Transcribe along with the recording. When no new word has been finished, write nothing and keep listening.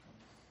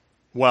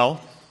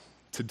Well,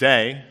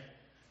 today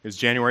is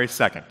January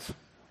 2nd.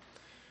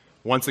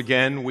 Once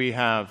again, we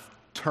have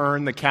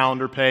turned the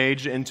calendar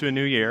page into a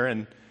new year,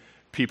 and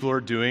people are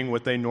doing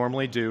what they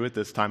normally do at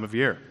this time of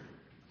year.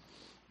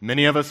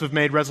 Many of us have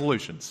made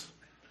resolutions.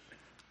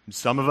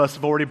 Some of us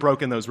have already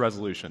broken those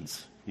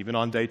resolutions, even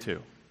on day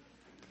 2.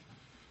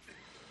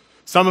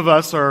 Some of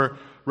us are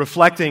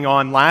reflecting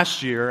on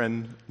last year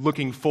and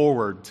looking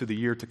forward to the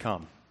year to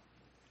come.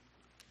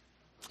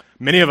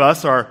 Many of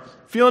us are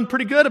feeling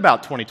pretty good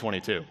about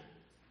 2022.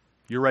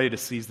 You're ready to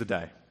seize the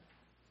day.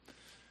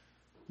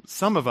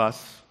 Some of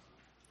us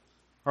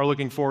are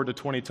looking forward to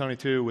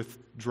 2022 with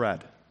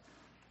dread.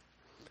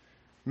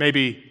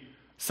 Maybe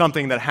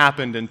something that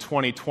happened in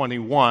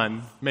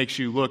 2021 makes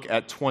you look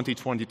at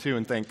 2022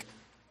 and think,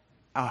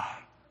 how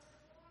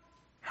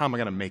am I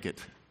going to make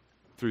it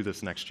through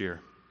this next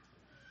year?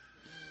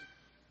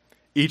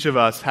 Each of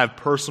us have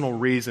personal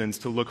reasons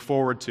to look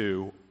forward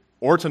to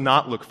or to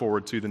not look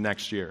forward to the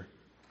next year.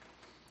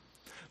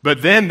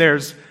 But then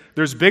there's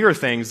bigger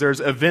things.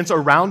 There's events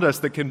around us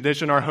that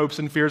condition our hopes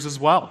and fears as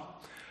well,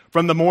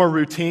 from the more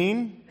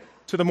routine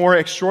to the more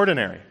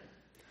extraordinary.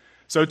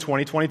 So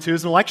 2022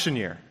 is an election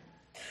year.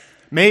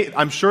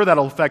 I'm sure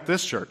that'll affect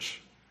this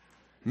church.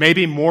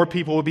 Maybe more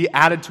people will be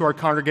added to our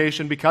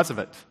congregation because of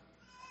it.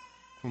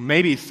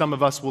 Maybe some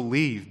of us will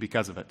leave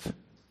because of it.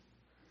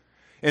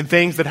 And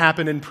things that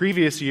happened in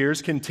previous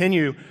years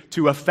continue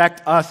to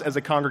affect us as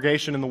a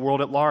congregation and the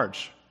world at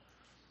large.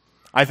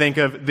 I think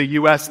of the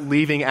U.S.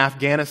 leaving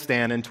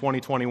Afghanistan in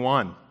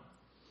 2021.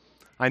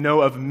 I know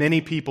of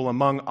many people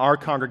among our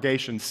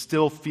congregation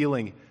still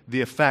feeling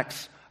the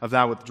effects of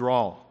that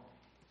withdrawal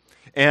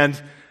and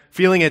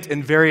feeling it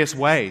in various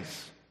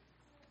ways.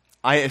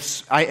 I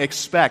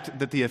expect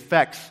that the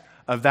effects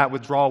of that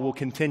withdrawal will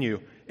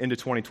continue into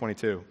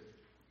 2022.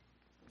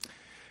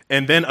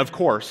 And then, of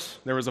course,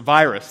 there was a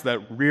virus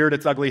that reared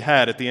its ugly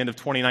head at the end of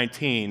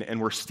 2019,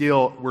 and we're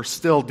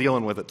still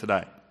dealing with it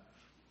today.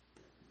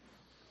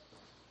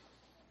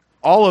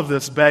 All of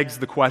this begs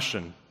the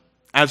question,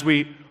 as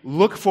we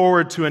look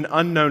forward to an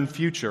unknown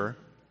future,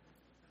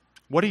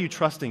 what are you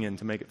trusting in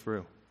to make it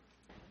through?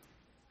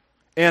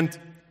 And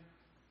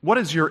what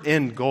is your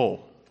end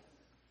goal?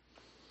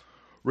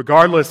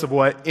 Regardless of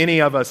what any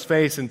of us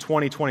face in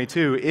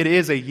 2022, it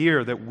is a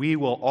year that we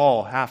will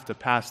all have to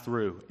pass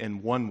through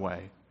in one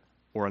way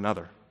or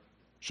another,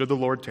 should the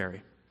Lord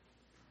tarry.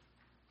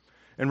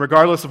 And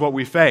regardless of what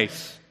we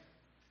face,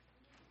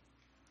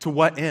 to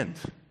what end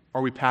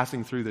are we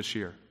passing through this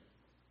year?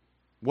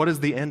 What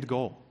is the end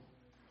goal?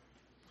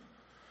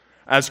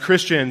 As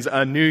Christians,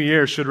 a new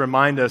year should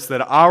remind us that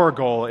our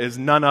goal is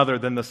none other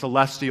than the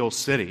celestial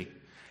city,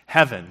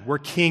 heaven, where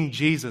King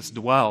Jesus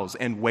dwells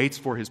and waits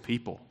for his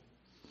people.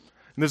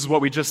 And this is what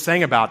we just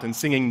sang about in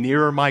singing,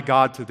 "Nearer, my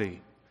God, to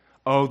thee."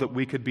 Oh, that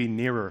we could be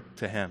nearer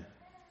to him.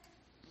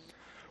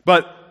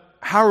 But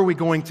how are we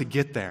going to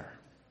get there?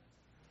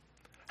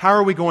 How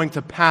are we going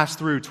to pass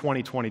through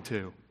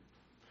 2022?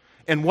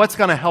 And what's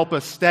going to help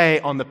us stay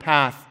on the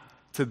path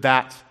to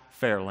that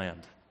fair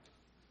land?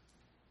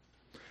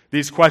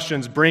 These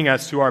questions bring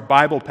us to our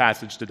Bible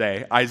passage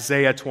today,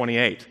 Isaiah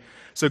 28.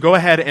 So go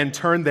ahead and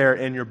turn there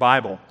in your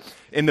Bible.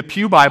 In the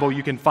Pew Bible,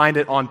 you can find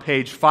it on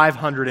page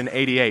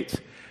 588.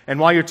 And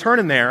while you're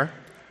turning there,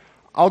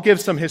 I'll give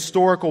some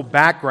historical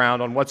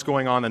background on what's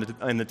going on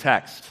in the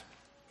text.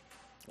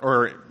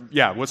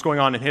 What's going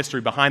on in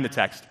history behind the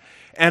text.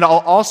 And I'll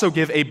also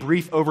give a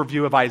brief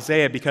overview of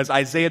Isaiah because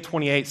Isaiah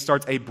 28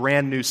 starts a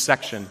brand new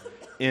section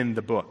in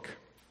the book.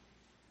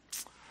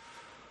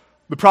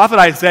 The prophet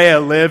Isaiah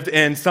lived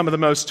in some of the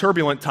most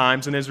turbulent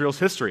times in Israel's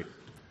history.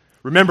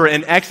 Remember,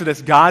 in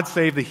Exodus, God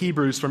saved the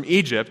Hebrews from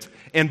Egypt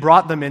and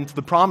brought them into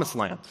the Promised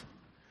Land.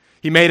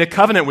 He made a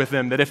covenant with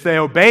them that if they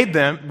obeyed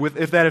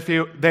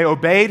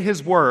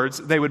his words,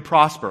 they would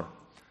prosper.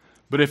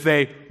 But if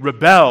they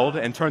rebelled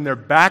and turned their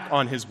back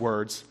on his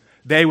words,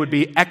 they would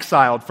be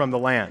exiled from the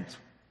land.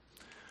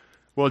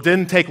 Well, it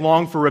didn't take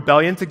long for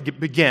rebellion to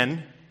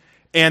begin,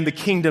 and the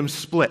kingdom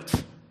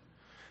split.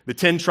 The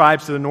 10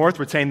 tribes to the north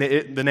retained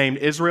the name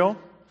Israel,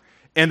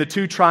 and the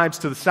 2 tribes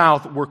to the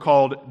south were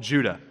called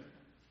Judah.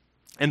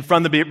 And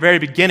from the very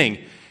beginning,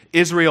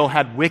 Israel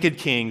had wicked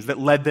kings that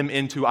led them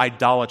into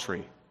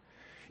idolatry.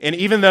 And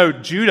even though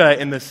Judah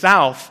in the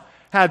south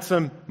had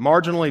some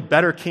marginally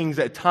better kings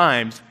at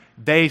times,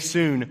 they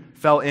soon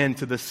fell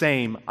into the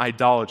same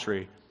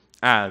idolatry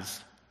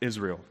as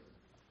Israel.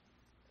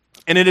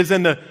 And it is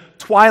in the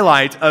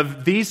twilight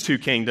of these 2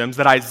 kingdoms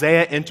that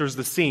Isaiah enters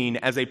the scene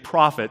as a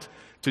prophet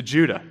to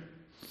Judah.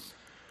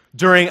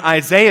 During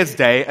Isaiah's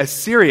day,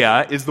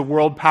 Assyria is the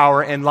world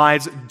power and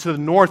lies to the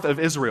north of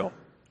Israel.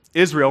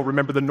 Israel,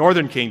 remember the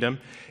northern kingdom,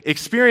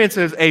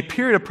 experiences a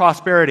period of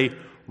prosperity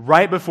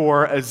right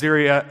before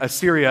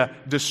Assyria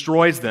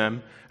destroys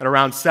them at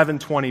around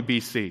 720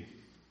 BC.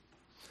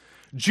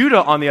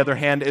 Judah, on the other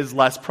hand, is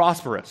less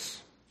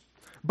prosperous.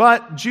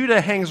 But Judah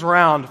hangs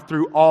around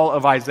through all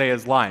of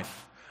Isaiah's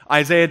life.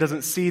 Isaiah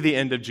doesn't see the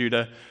end of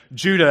Judah.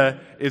 Judah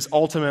is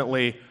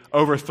ultimately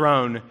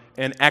overthrown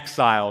and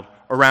exiled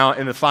around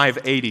in the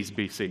 580s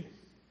BC.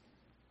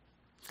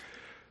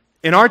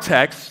 In our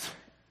text,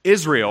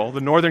 Israel,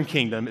 the northern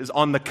kingdom, is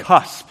on the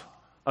cusp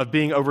of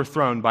being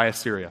overthrown by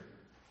Assyria.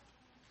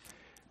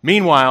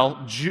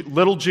 Meanwhile,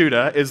 little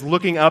Judah is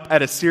looking up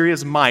at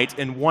Assyria's might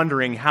and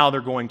wondering how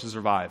they're going to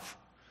survive.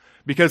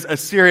 Because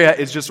Assyria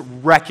is just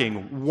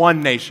wrecking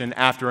one nation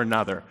after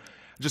another,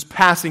 just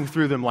passing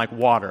through them like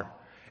water.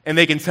 And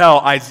they can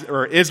tell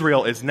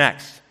Israel is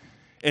next.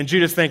 And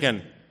Judah's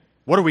thinking,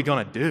 what are we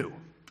going to do?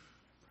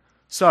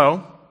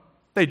 So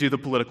they do the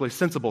politically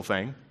sensible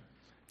thing.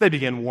 They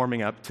begin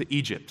warming up to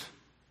Egypt,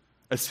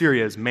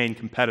 Assyria's main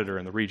competitor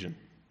in the region.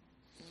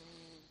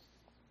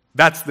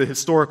 That's the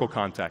historical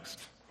context.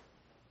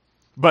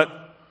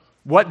 But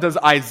what does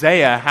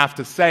Isaiah have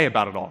to say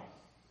about it all?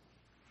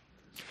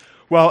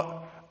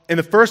 Well, in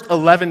the first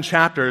 11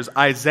 chapters,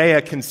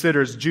 Isaiah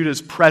considers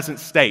Judah's present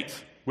state,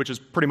 which is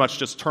pretty much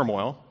just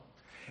turmoil,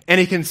 and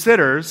he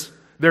considers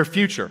their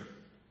future,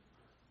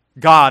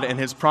 God and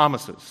his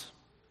promises.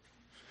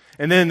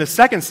 And then in the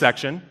second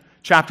section,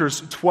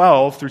 chapters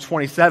 12 through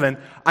 27,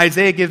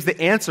 Isaiah gives the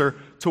answer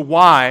to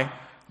why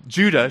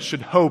Judah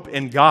should hope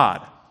in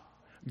God.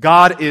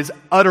 God is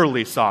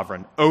utterly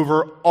sovereign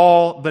over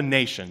all the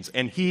nations,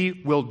 and he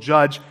will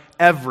judge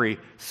every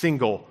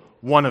single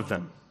one of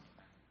them.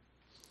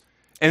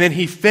 And then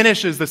he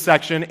finishes the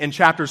section in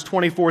chapters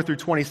 24 through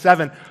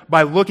 27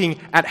 by looking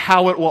at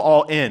how it will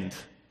all end.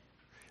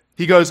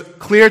 He goes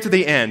clear to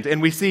the end,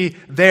 and we see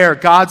there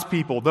God's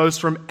people, those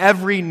from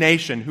every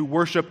nation who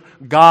worship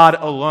God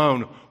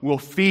alone, will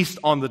feast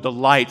on the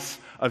delights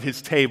of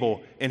his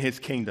table in his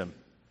kingdom.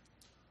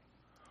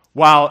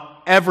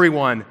 While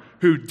everyone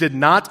who did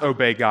not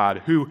obey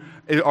God, who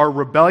are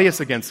rebellious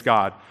against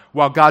God,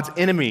 while God's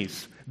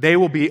enemies, they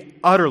will be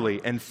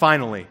utterly and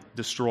finally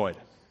destroyed.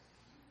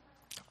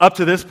 Up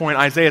to this point,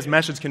 Isaiah's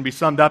message can be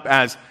summed up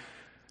as,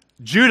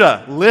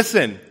 Judah,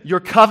 listen,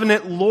 your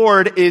covenant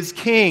Lord is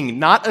king,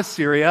 not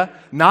Assyria,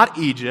 not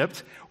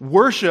Egypt.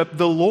 Worship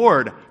the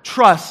Lord.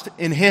 Trust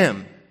in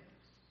him.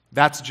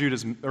 That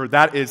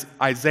is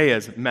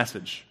Isaiah's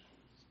message.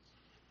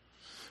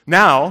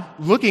 Now,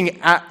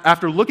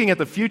 after looking at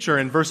the future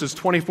in verses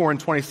 24 and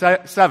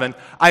 27,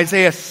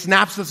 Isaiah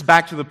snaps us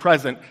back to the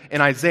present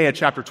in Isaiah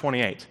chapter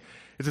 28.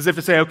 It's as if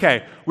to say,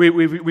 okay,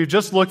 we've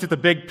just looked at the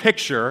big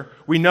picture.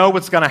 We know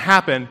what's going to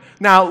happen.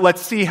 Now,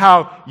 let's see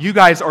how you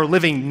guys are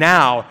living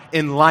now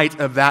in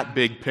light of that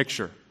big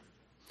picture.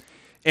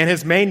 And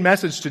his main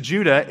message to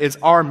Judah is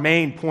our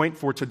main point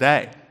for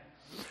today.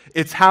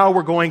 It's how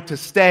we're going to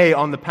stay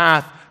on the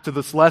path to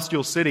the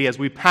celestial city as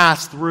we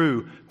pass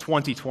through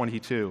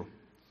 2022.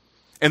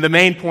 And the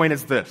main point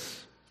is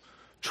this: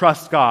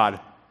 trust God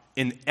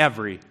in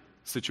every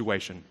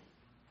situation.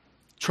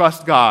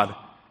 Trust God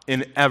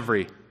in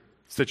every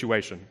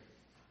situation.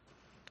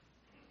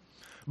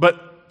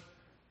 But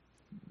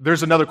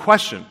there's another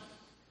question.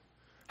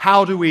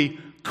 How do we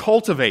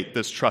cultivate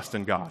this trust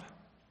in God?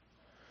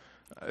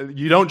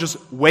 You don't just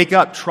wake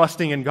up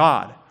trusting in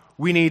God.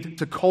 We need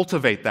to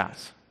cultivate that.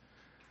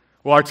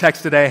 Well, our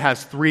text today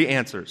has 3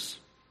 answers.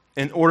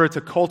 In order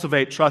to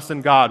cultivate trust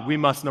in God, we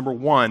must, number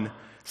 1,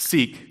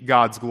 seek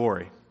God's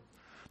glory.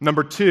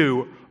 Number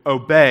 2,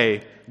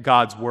 obey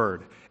God's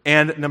word.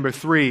 And number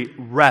 3,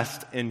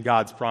 rest in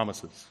God's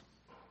promises.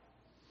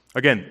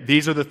 Again,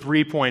 these are the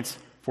 3 points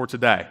for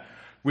today.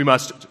 We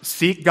must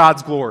seek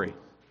God's glory,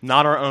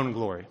 not our own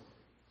glory.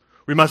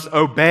 We must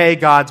obey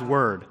God's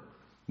word,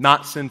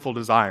 not sinful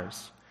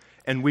desires.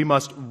 And we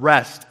must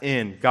rest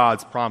in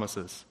God's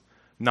promises,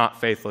 not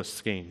faithless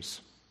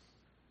schemes.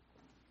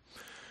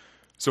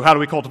 So how do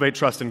we cultivate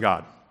trust in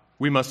God?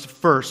 We must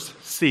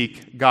first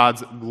seek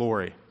God's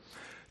glory.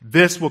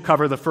 This will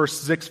cover the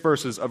first 6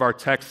 verses of our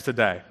text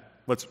today.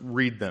 Let's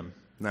read them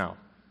now.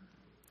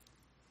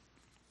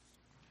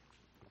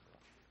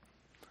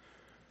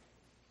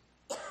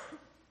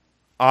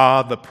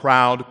 Ah, the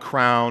proud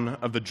crown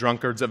of the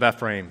drunkards of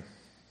Ephraim,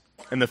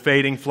 and the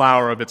fading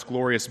flower of its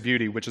glorious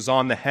beauty, which is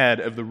on the head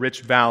of the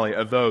rich valley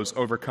of those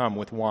overcome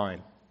with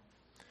wine.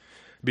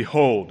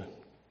 Behold,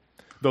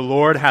 the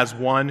Lord has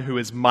one who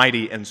is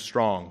mighty and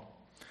strong,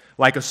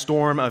 like a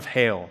storm of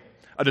hail,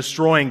 a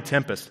destroying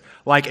tempest,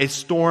 like a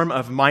storm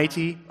of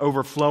mighty,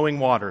 overflowing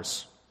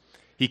waters.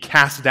 He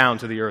casts down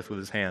to the earth with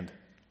his hand.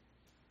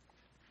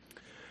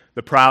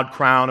 The proud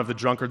crown of the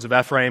drunkards of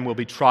Ephraim will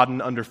be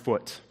trodden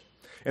underfoot,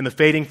 and the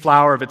fading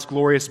flower of its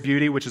glorious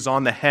beauty, which is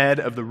on the head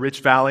of the rich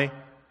valley,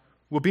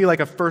 will be like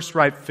a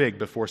first-ripe fig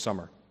before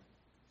summer.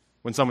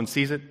 When someone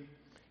sees it,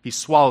 he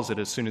swallows it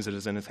as soon as it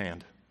is in his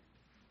hand.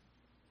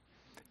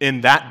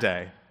 In that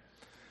day,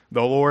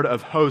 the Lord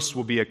of hosts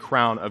will be a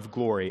crown of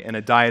glory and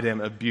a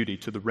diadem of beauty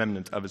to the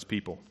remnant of his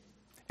people,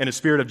 and a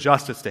spirit of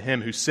justice to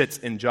him who sits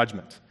in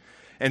judgment,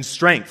 and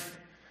strength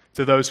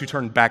to those who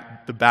turn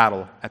back the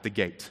battle at the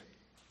gate.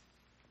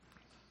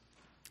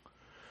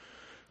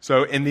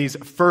 So in these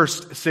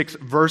first 6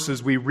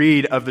 verses, we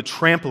read of the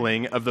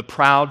trampling of the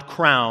proud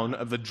crown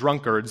of the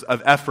drunkards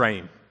of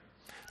Ephraim.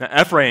 Now,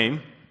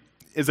 Ephraim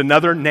is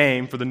another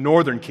name for the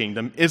northern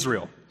kingdom,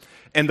 Israel.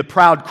 And the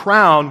proud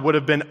crown would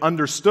have been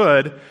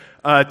understood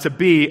to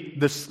be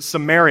the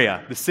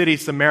Samaria, the city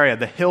Samaria,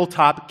 the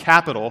hilltop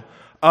capital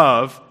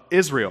of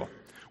Israel.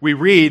 We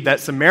read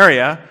that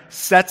Samaria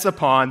sets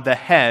upon the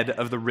head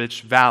of the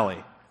rich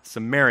valley.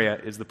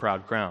 Samaria is the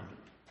proud crown.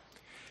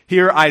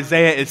 Here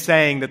Isaiah is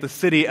saying that the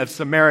city of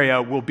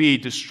Samaria will be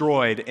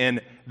destroyed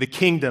and the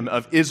kingdom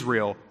of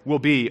Israel will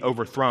be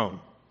overthrown.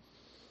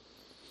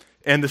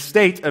 And the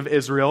state of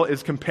Israel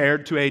is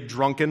compared to a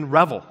drunken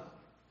revel.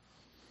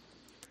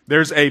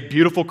 There's a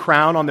beautiful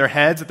crown on their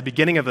heads at the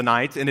beginning of the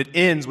night, and it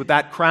ends with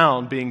that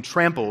crown being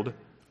trampled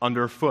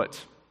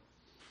underfoot.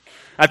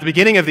 At the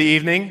beginning of the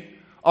evening,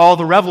 all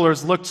the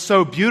revelers looked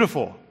so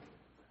beautiful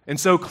and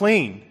so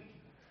clean.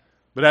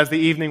 But as the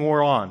evening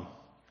wore on,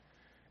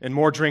 and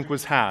more drink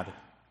was had,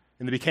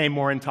 and they became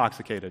more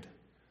intoxicated,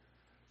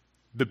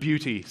 the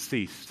beauty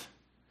ceased.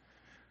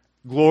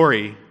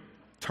 Glory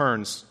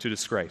turns to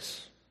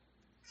disgrace.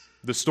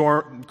 The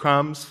storm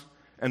comes,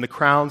 and the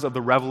crowns of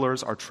the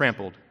revelers are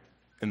trampled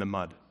in the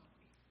mud.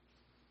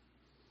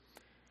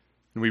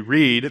 And we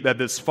read that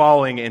this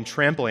falling and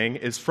trampling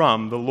is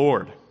from the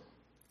Lord.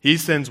 He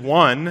sends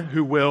one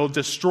who will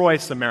destroy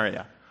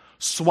Samaria,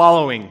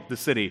 swallowing the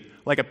city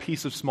like a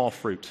piece of small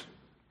fruit.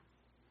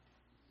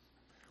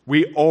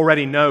 We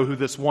already know who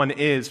this one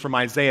is from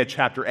Isaiah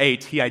chapter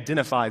 8. He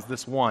identifies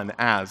this one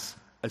as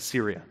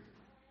Assyria.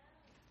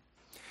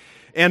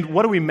 And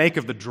what do we make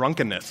of the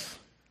drunkenness?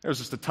 There's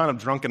just a ton of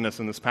drunkenness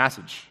in this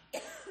passage.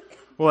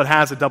 Well, it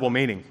has a double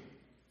meaning.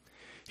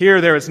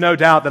 Here, there is no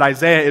doubt that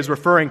Isaiah is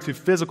referring to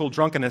physical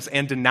drunkenness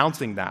and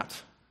denouncing that.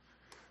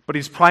 But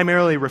he's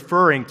primarily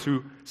referring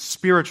to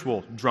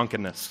spiritual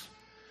drunkenness,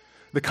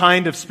 the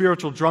kind of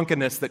spiritual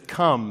drunkenness that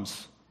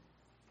comes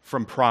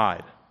from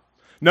pride.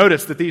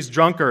 Notice that these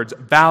drunkards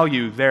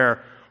value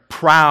their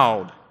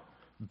proud,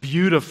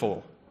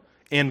 beautiful,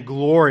 and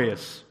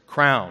glorious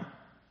crown.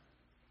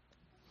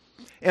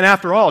 And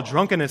after all,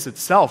 drunkenness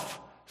itself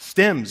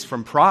stems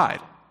from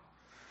pride.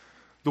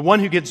 The one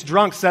who gets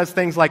drunk says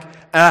things like,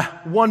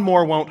 one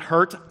more won't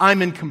hurt,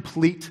 I'm in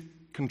complete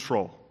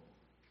control.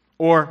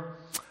 Or,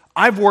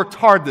 I've worked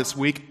hard this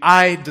week,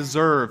 I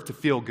deserve to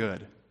feel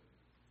good.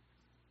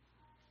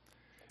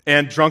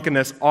 And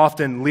drunkenness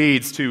often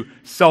leads to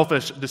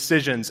selfish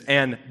decisions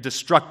and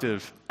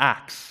destructive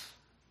acts.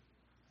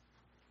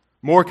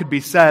 More could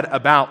be said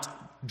about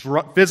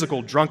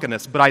physical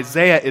drunkenness, but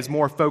Isaiah is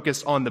more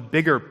focused on the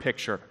bigger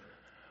picture,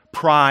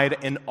 pride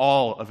in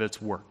all of its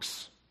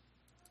works.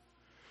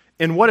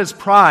 And what is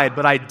pride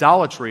but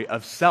idolatry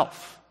of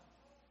self?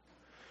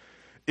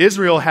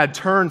 Israel had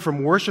turned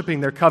from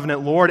worshiping their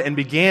covenant Lord and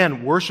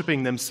began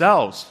worshiping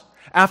themselves.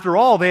 After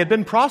all, they had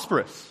been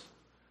prosperous.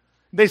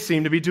 They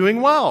seemed to be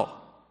doing well.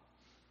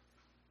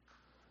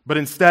 But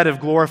instead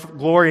of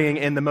glorying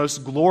in the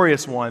most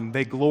glorious one,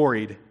 they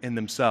gloried in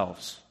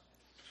themselves.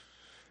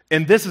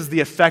 And this is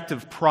the effect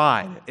of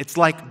pride. It's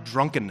like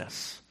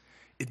drunkenness.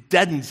 It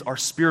deadens our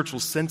spiritual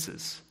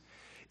senses.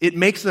 It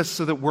makes us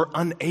so that we're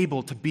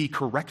unable to be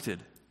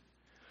corrected.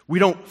 We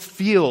don't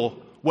feel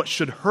what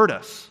should hurt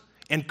us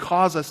and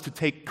cause us to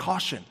take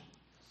caution.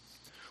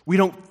 We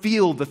don't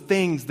feel the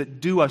things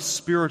that do us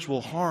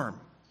spiritual harm.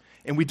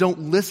 And we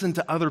don't listen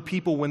to other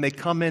people when they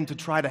come in to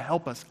try to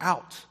help us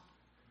out.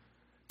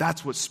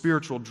 That's what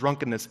spiritual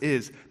drunkenness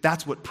is.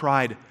 That's what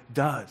pride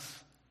does.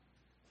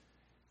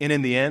 And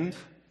in the end,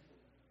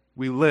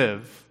 we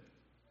live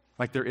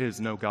like there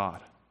is no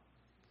God.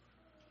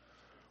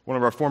 One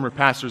of our former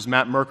pastors,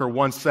 Matt Merker,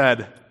 once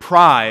said,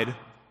 pride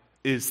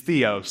is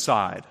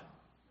theocide.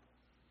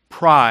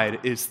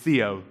 Pride is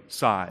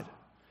theocide.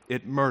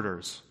 It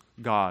murders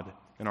God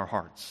in our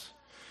hearts.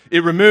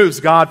 It removes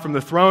God from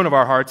the throne of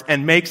our hearts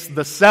and makes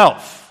the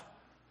self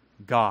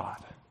God.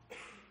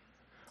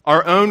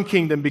 Our own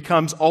kingdom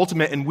becomes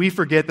ultimate, and we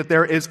forget that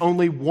there is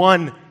only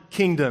one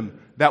kingdom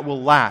that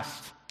will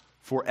last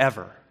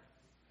forever.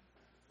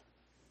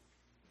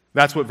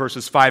 That's what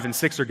verses 5 and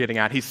 6 are getting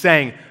at. He's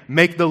saying,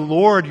 make the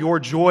Lord your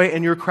joy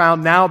and your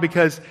crown now,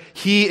 because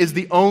He is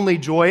the only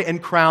joy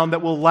and crown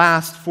that will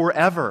last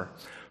forever.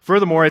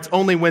 Furthermore, it's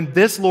only when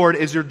this Lord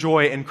is your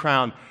joy and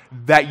crown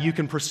that you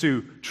can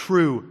pursue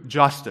true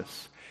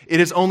justice. It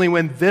is only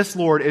when this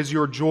Lord is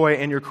your joy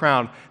and your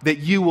crown that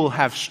you will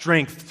have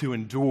strength to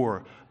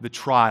endure the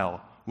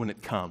trial when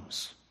it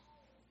comes.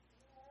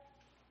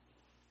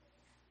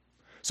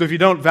 So if you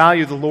don't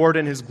value the Lord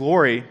and His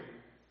glory,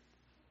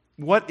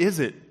 what is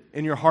it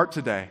in your heart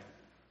today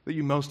that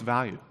you most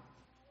value?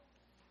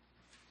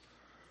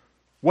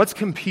 What's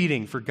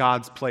competing for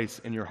God's place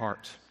in your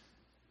heart?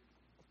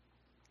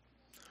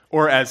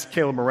 Or as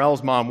Caleb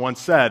Morell's mom once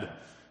said,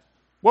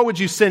 what would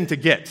you sin to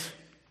get?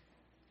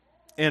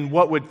 And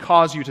what would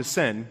cause you to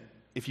sin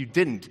if you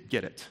didn't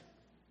get it?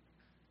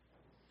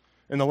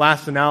 In the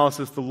last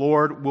analysis, the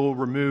Lord will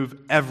remove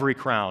every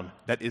crown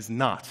that is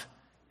not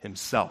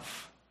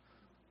Himself.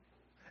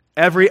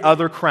 Every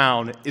other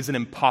crown is an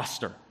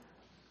imposter.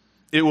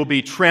 It will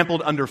be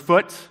trampled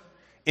underfoot,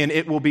 and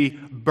it will be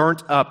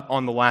burnt up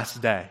on the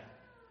last day.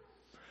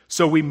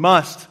 So we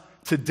must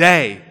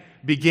today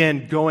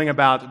begin going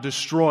about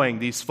destroying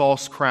these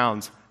false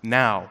crowns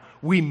now.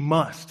 We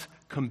must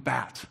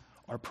combat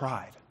our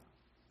pride.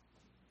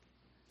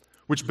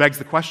 Which begs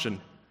the question,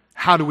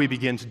 how do we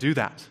begin to do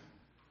that?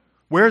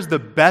 Where's the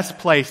best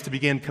place to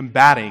begin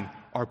combating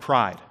our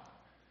pride?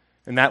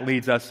 And that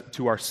leads us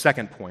to our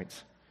second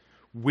point.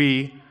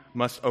 We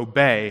must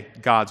obey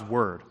God's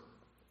word.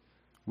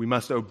 We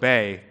must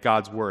obey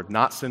God's word,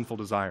 not sinful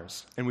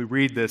desires. And we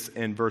read this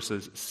in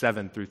verses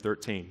 7 through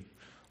 13.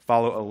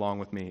 Follow along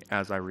with me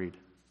as I read.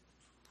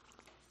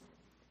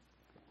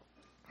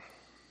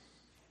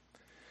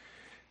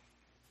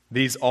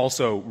 These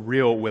also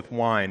reel with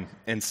wine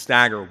and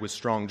stagger with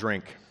strong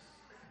drink.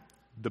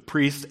 The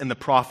priest and the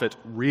prophet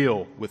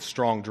reel with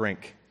strong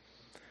drink.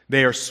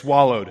 They are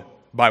swallowed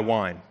by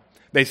wine.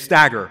 They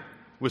stagger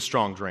with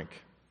strong drink.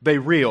 They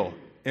reel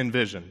in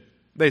vision.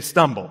 They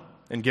stumble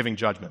in giving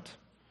judgment.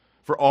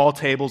 For all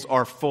tables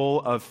are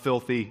full of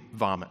filthy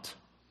vomit,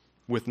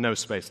 with no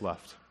space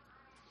left.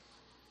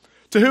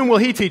 To whom will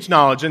he teach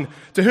knowledge, and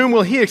to whom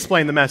will he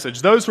explain the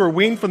message? Those who are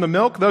weaned from the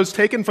milk, those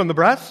taken from the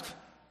breast?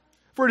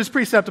 For it is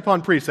precept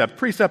upon precept,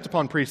 precept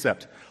upon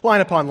precept, line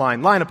upon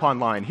line upon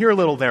line, here a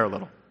little, there a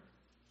little.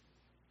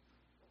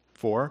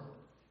 For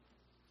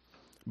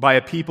by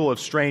a people of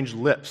strange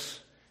lips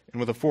and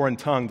with a foreign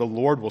tongue, the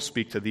Lord will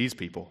speak to these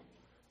people,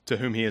 to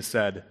whom he has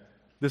said,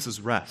 this is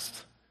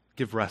rest,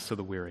 give rest to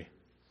the weary,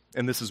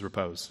 and this is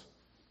repose.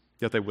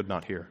 Yet they would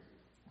not hear.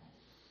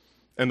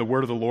 And the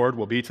word of the Lord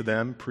will be to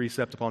them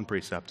precept upon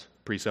precept,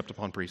 precept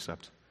upon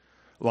precept,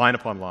 line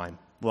upon line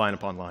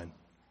upon line,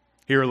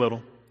 here a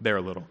little, there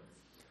a little,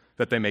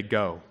 that they may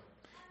go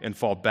and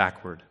fall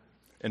backward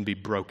and be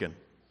broken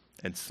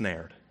and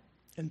snared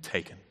and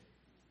taken.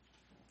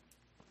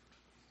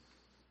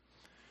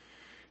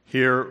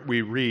 Here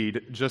we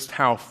read just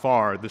how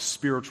far the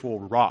spiritual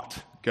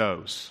rot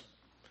goes.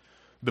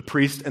 The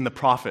priest and the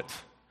prophet,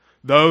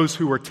 those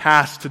who were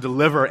tasked to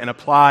deliver and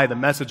apply the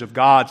message of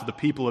God to the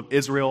people of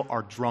Israel,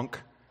 are drunk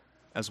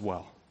as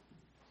well.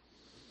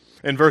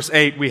 In verse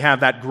 8, we have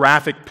that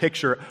graphic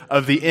picture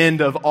of the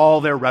end of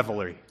all their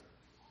revelry.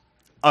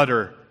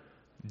 Utter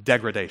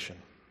degradation.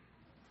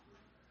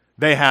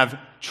 They have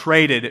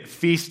traded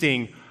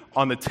feasting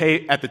on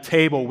at the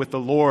table with the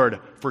Lord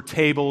for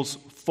tables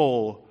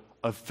full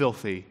of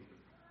filthy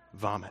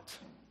vomit.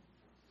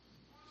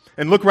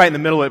 And look right in the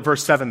middle at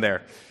verse 7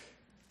 there.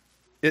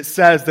 It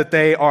says that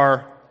they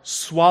are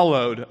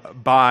swallowed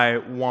by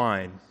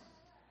wine.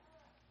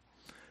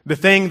 The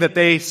thing that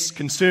they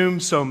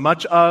consume so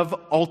much of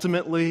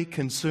ultimately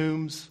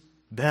consumes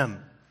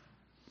them.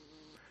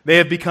 They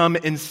have become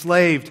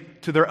enslaved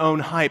to their own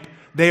hype.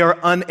 They are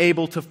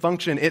unable to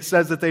function. It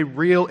says that they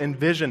reel in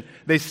vision.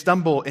 They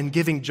stumble in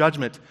giving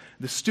judgment.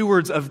 The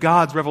stewards of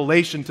God's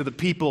revelation to the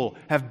people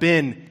have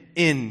been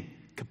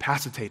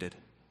incapacitated.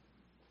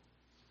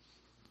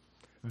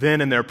 Then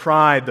in their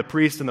pride, the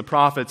priests and the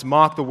prophets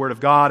mock the word of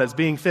God as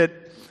being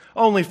fit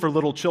only for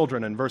little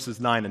children in verses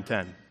 9 and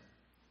 10.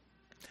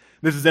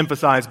 This is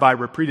emphasized by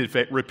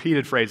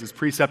repeated phrases,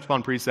 precept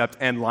upon precept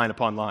and line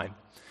upon line.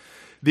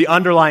 The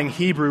underlying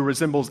Hebrew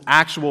resembles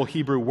actual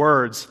Hebrew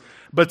words,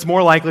 but it's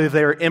more likely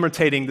they are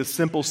imitating the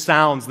simple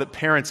sounds that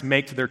parents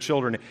make to their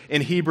children.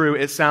 In Hebrew,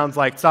 it sounds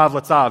like tzav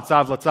latzav,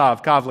 tzav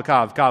latzav, kav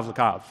lakav, kav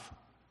lakav.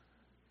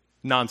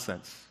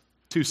 Nonsense.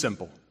 Too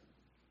simple.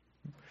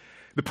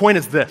 The point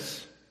is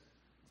this.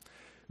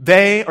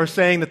 They are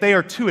saying that they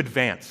are too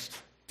advanced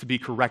to be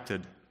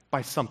corrected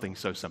by something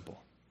so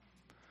simple.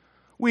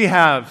 We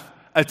have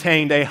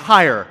attained a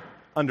higher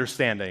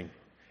understanding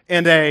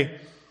and a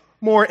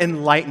more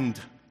enlightened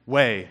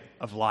way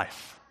of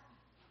life.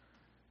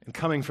 And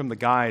coming from the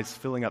guys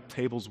filling up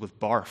tables with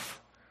barf,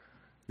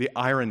 the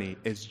irony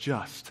is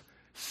just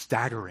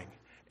staggering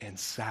and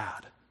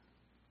sad.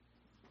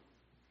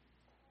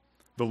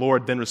 The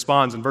Lord then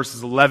responds in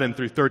verses 11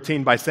 through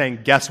 13 by saying,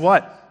 guess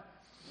what?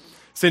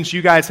 Since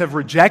you guys have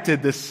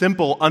rejected this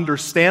simple,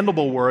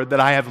 understandable word that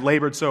I have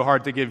labored so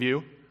hard to give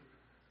you,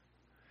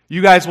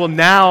 you guys will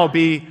now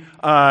be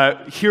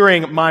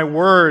hearing my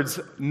words,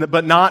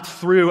 but not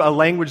through a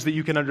language that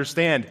you can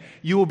understand.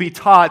 You will be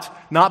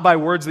taught not by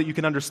words that you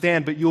can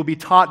understand, but you will be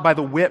taught by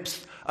the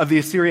whips of the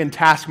Assyrian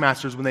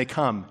taskmasters when they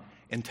come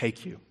and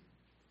take you.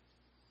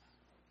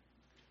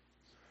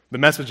 The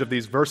message of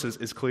these verses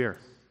is clear.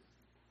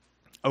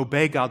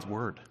 Obey God's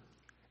word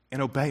and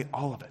obey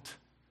all of it.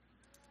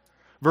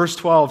 Verse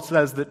 12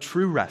 says that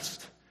true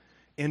rest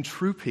and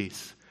true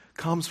peace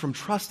comes from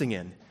trusting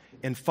in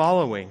and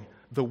following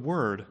the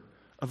word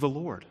of the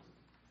Lord.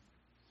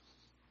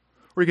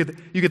 Or you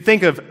could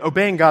think of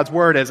obeying God's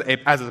word as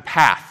a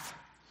path.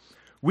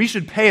 We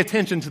should pay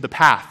attention to the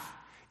path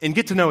and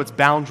get to know its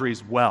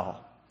boundaries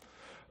well.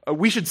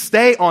 We should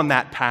stay on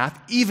that path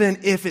even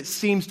if it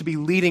seems to be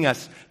leading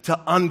us to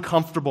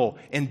uncomfortable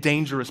and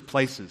dangerous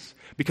places,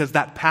 because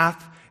that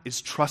path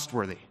is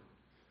trustworthy.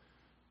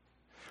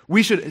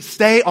 We should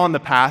stay on the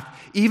path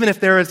even if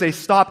there is a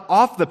stop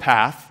off the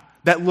path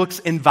that looks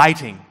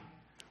inviting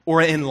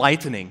or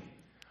enlightening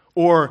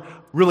or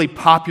really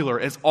popular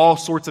as all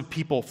sorts of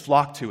people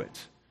flock to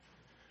it.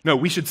 No,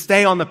 we should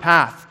stay on the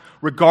path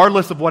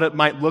regardless of what it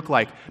might look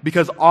like,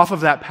 because off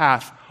of that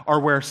path are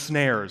where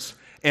snares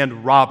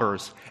and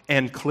robbers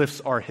and cliffs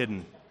are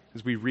hidden,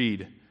 as we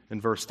read in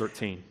verse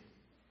 13.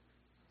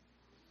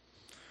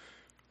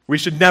 We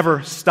should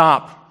never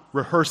stop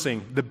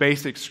rehearsing the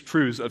basic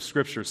truths of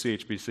Scripture,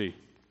 CHBC.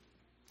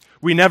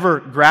 We never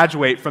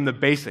graduate from the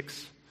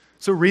basics.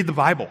 So read the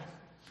Bible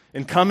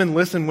and come and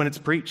listen when it's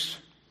preached.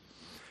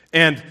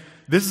 And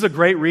this is a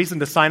great reason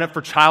to sign up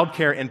for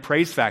childcare and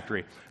Praise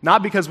Factory.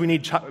 Not because we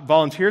need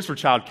volunteers for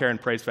childcare and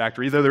Praise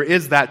Factory, though there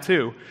is that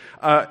too.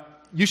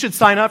 You should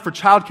sign up for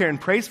childcare and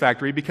Praise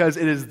Factory because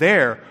it is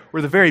there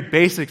where the very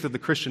basics of the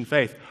Christian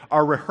faith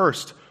are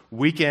rehearsed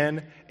week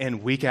in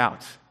and week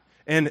out.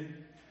 And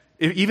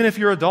even if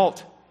you're an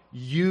adult,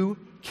 you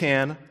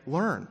can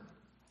learn.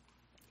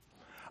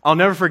 I'll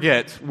never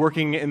forget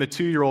working in the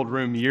 2-year-old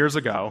room years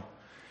ago,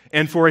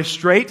 and for a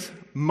straight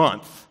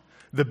month,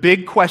 the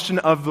big question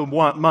of the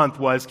month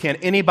was, can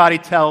anybody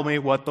tell me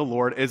what the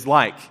Lord is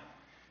like?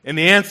 And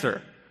the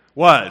answer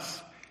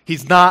was,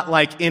 He's not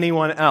like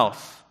anyone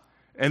else.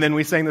 And then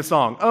we sang the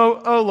song,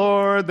 oh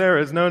Lord, there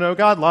is no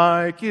God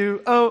like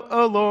you.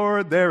 Oh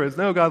Lord, there is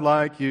no God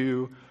like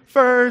you.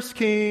 1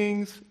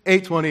 Kings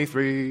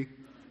 8:23.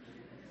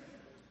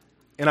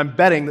 And I'm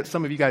betting that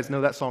some of you guys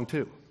know that song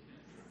too.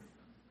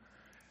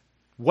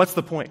 What's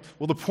the point?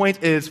 Well, the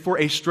point is, for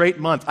a straight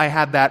month, I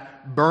had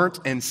that burnt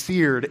and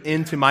seared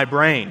into my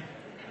brain.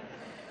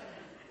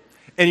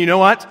 And you know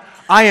what?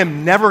 I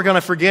am never going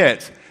to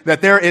forget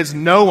that there is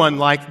no one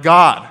like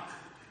God.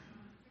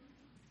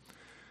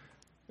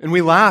 And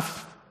we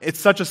laugh. It's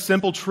such a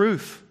simple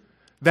truth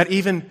that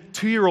even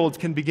 2-year-olds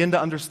can begin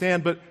to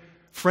understand. But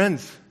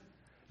friends,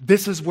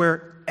 this is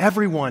where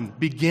everyone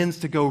begins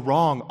to go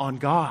wrong on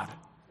God.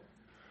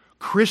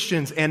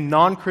 Christians and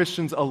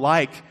non-Christians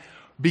alike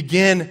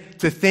begin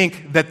to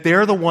think that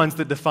they're the ones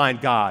that define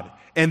God,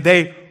 and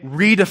they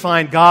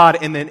redefine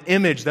God in an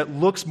image that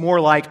looks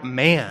more like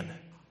man.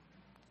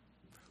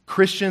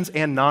 Christians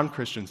and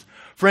non-Christians.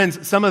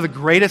 Friends, some of the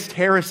greatest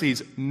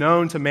heresies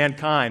known to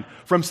mankind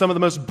from some of the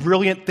most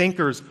brilliant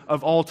thinkers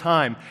of all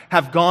time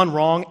have gone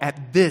wrong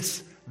at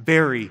this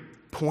very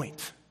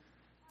point.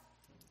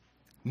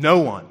 No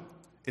one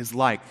is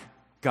like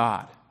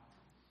God.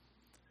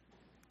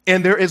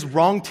 And there is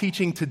wrong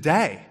teaching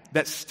today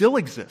that still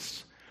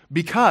exists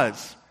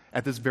because,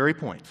 at this very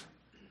point,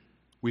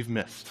 we've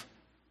missed.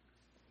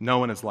 No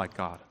one is like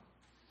God.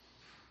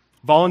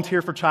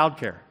 Volunteer for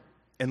childcare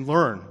and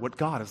learn what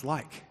God is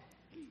like.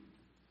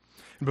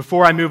 And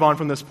before I move on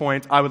from this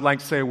point, I would like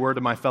to say a word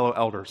to my fellow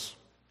elders.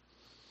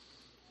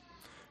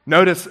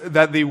 Notice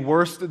that the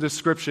worst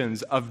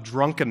descriptions of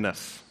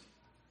drunkenness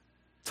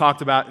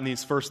talked about in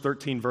these first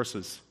 13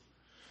 verses.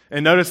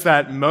 And notice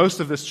that most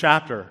of this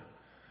chapter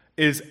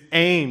is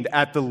aimed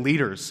at the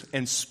leaders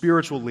and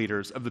spiritual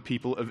leaders of the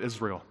people of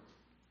Israel.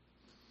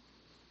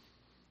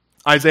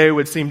 Isaiah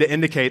would seem to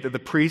indicate that the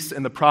priests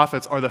and the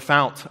prophets are the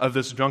fount of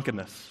this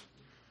drunkenness.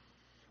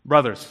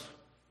 Brothers,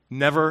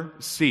 never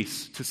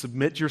cease to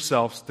submit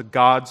yourselves to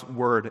God's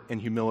word in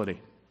humility.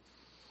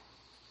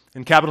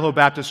 In Capitol Hill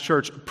Baptist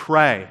Church,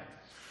 pray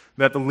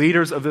that the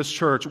leaders of this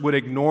church would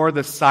ignore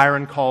the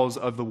siren calls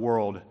of the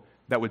world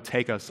that would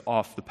take us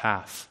off the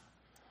path.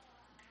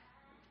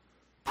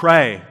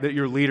 Pray that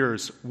your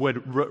leaders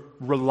would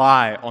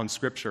rely on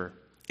Scripture,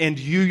 and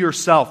you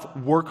yourself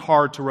work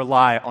hard to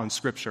rely on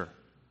Scripture.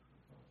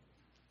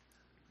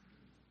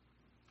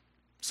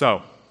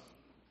 So,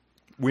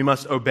 we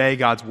must obey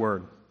God's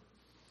word.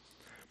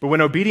 But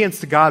when obedience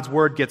to God's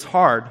word gets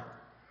hard,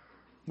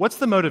 what's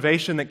the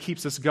motivation that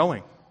keeps us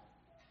going?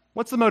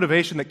 What's the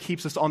motivation that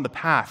keeps us on the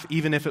path,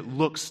 even if it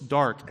looks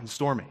dark and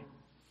stormy?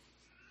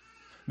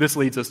 This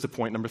leads us to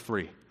point number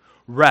 3.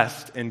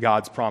 Rest in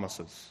God's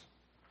promises.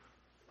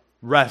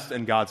 Rest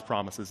in God's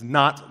promises,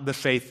 not the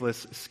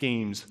faithless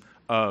schemes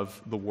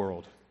of the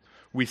world.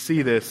 We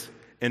see this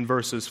in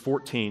verses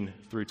 14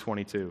 through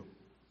 22.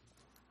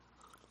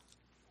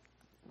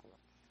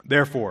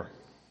 Therefore,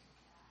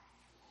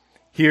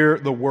 hear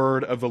the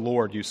word of the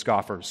Lord, you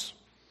scoffers,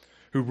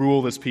 who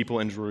rule this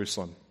people in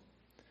Jerusalem.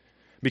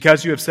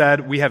 Because you have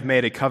said, we have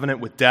made a covenant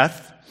with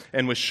death,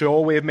 and with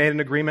Sheol we have made an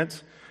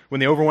agreement. When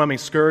the overwhelming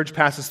scourge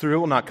passes through, it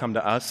will not come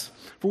to us.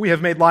 For we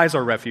have made lies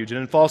our refuge,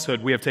 and in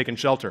falsehood we have taken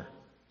shelter.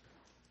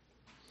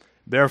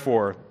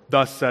 Therefore,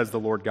 thus says the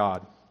Lord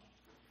God,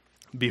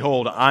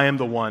 behold, I am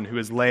the one who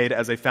is laid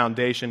as a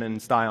foundation in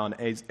Sion,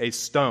 a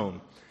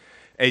stone,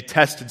 a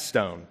tested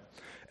stone,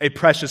 a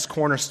precious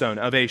cornerstone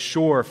of a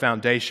sure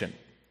foundation.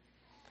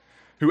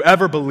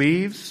 Whoever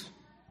believes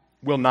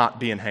will not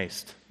be in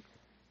haste.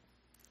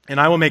 And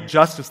I will make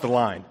justice the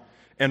line,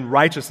 and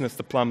righteousness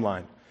the plumb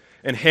line.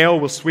 And hail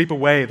will sweep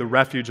away the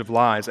refuge of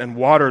lies, and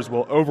waters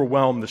will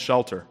overwhelm the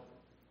shelter.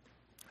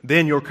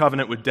 Then your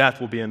covenant with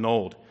death will be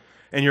annulled,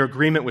 and your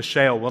agreement with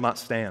Sheol will not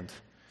stand.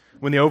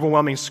 When the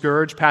overwhelming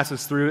scourge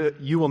passes through,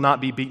 you will not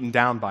be beaten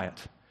down by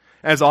it.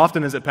 As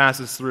often as it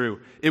passes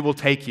through, it will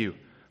take you.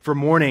 For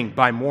morning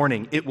by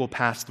morning, it will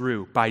pass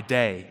through, by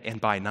day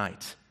and by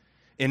night.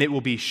 And it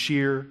will be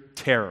sheer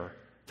terror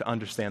to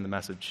understand the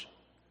message.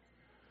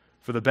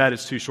 For the bed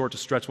is too short to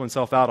stretch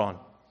oneself out on,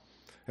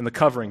 and the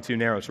covering too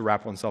narrow to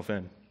wrap oneself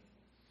in.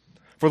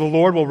 For the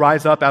Lord will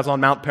rise up as on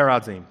Mount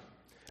Perazim.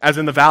 As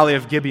in the valley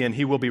of Gibeon,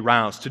 he will be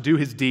roused. To do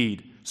his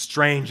deed,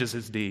 strange is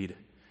his deed.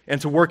 And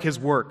to work his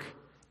work,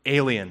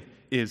 alien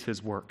is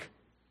his work.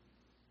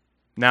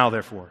 Now,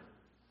 therefore,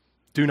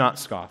 do not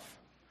scoff,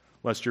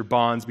 lest your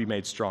bonds be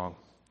made strong.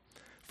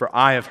 For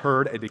I have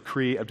heard a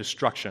decree of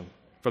destruction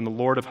from the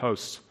Lord of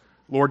hosts,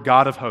 Lord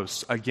God of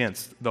hosts,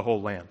 against the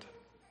whole land.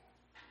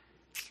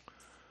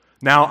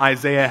 Now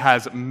Isaiah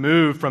has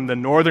moved from the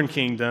northern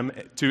kingdom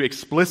to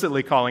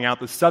explicitly calling out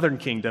the southern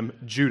kingdom,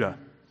 Judah.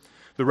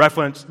 The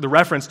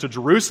reference to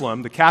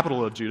Jerusalem, the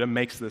capital of Judah,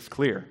 makes this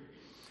clear.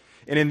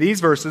 And in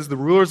these verses, the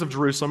rulers of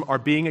Jerusalem are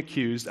being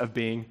accused of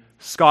being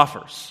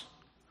scoffers.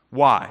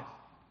 Why?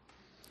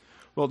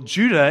 Well,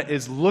 Judah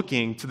is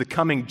looking to the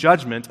coming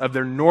judgment of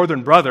their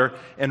northern brother,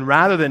 and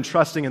rather than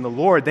trusting in the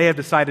Lord, they have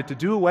decided to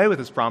do away with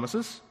his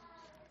promises,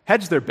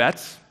 hedge their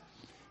bets,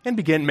 and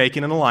begin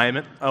making an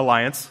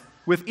alliance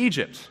with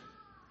Egypt.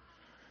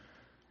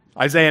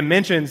 Isaiah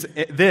mentions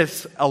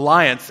this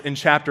alliance in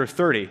chapter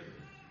 30.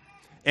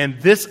 And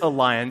this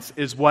alliance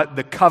is what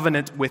the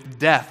covenant with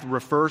death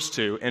refers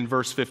to in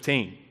verse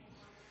 15.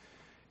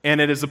 And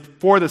it is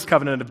for this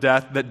covenant of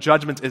death that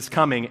judgment is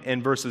coming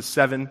in verses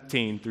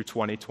 17 through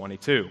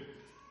 22.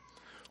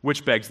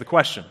 Which begs the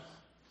question,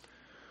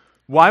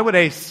 why would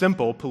a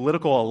simple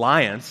political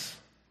alliance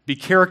be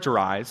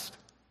characterized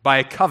by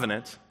a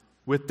covenant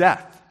with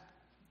death?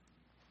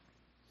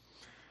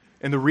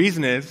 And the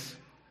reason is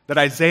that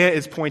Isaiah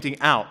is pointing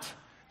out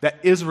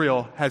that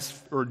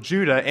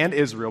Judah and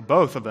Israel,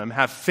 both of them,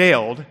 have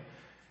failed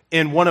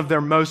in one of their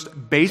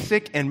most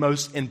basic and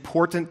most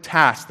important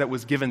tasks that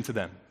was given to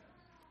them,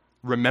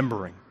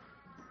 remembering.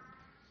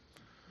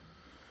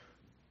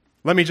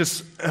 Let me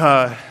just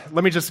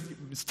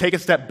take a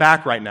step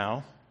back right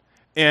now,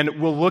 and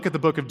we'll look at the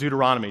book of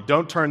Deuteronomy.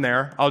 Don't turn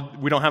there.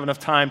 We don't have enough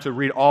time to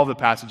read all the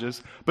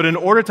passages. But in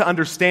order to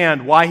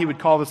understand why he would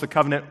call this a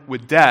covenant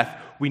with death,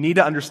 we need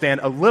to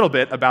understand a little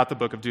bit about the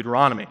book of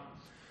Deuteronomy.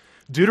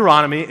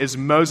 Deuteronomy is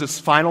Moses'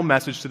 final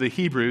message to the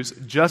Hebrews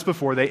just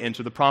before they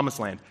enter the Promised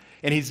Land.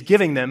 And he's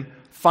giving them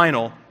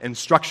final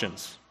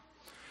instructions.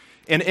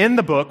 And in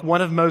the book,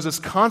 one of Moses'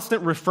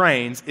 constant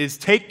refrains is,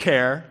 "Take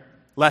care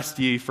lest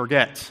ye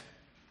forget."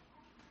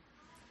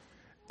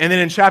 And then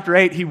in chapter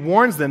 8, he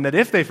warns them that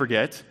if they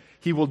forget,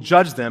 he will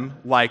judge them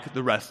like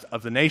the rest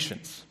of the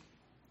nations.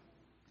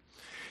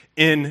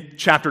 In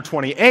chapter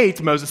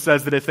 28, Moses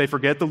says that if they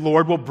forget, the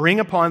Lord will bring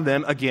upon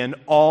them again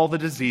all the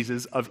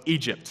diseases of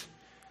Egypt.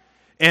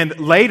 And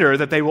later,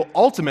 that they will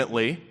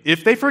ultimately,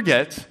 if they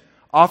forget,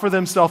 offer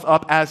themselves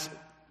up as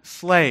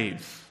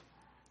slaves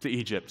to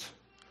Egypt,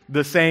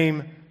 the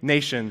same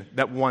nation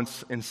that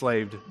once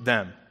enslaved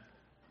them.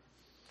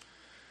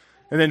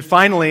 And then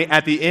finally,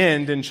 at the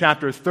end, in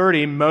chapter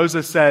 30,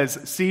 Moses says,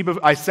 "See,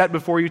 I set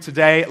before you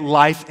today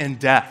life and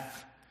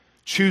death.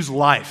 Choose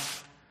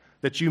life,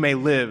 that you may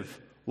live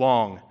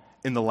long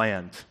in the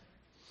land."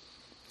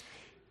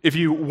 If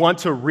you want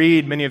to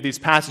read many of these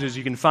passages,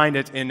 you can find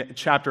it in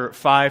chapter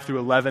 5 through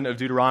 11 of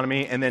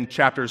Deuteronomy, and then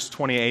chapters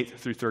 28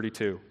 through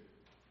 32.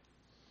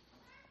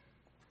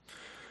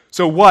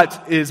 So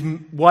what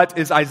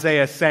is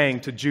Isaiah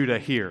saying to Judah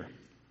here?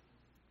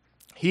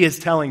 He is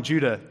telling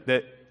Judah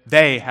that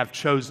they have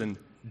chosen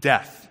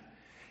death.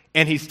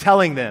 And he's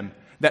telling them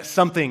that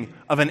something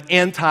of an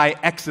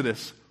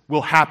anti-Exodus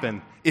will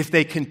happen if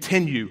they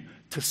continue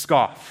to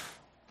scoff.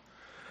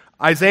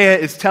 Isaiah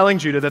is telling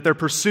Judah that their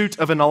pursuit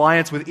of an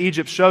alliance with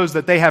Egypt shows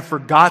that they have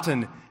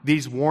forgotten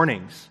these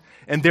warnings,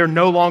 and they're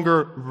no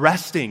longer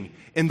resting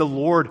in the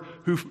Lord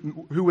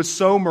who was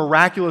so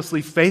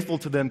miraculously faithful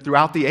to them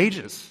throughout the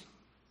ages.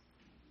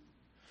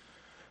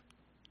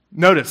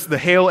 Notice the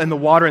hail and the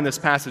water in this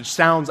passage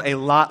sounds a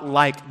lot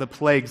like the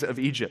plagues of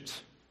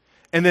Egypt.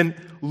 And then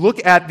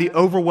look at the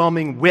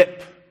overwhelming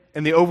whip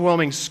and the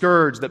overwhelming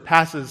scourge that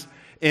passes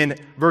in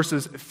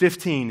verses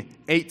 15,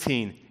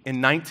 18, and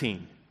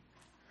 19.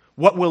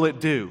 What will it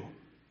do?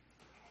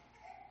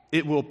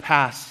 It will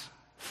pass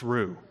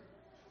through.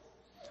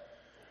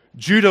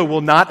 Judah will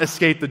not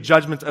escape the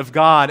judgment of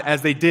God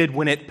as they did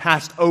when it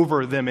passed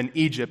over them in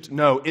Egypt.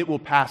 No, it will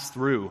pass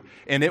through,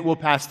 and it will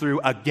pass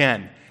through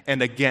again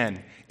and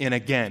again and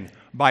again.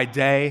 By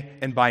day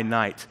and by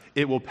night,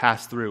 it will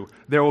pass through.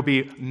 There will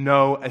be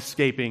no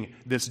escaping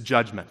this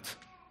judgment.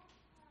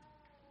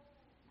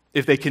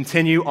 If they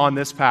continue on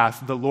this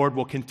path, the Lord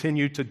will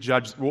continue to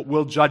judge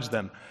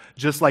them,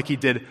 just like he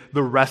did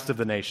the rest of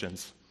the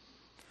nations.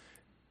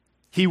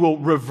 He will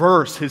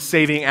reverse his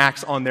saving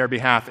acts on their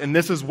behalf. And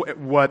this is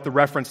what the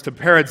reference to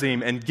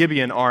Perazim and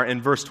Gibeon are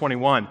in verse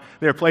 21.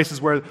 They are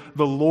places where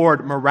the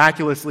Lord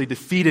miraculously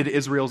defeated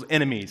Israel's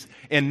enemies,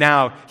 and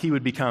now he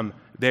would become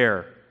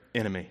their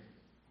enemy.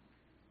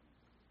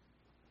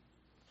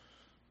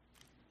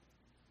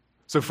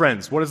 So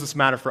friends, what does this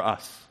matter for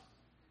us?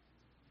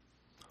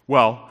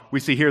 Well,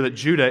 we see here that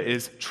Judah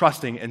is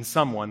trusting in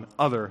someone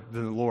other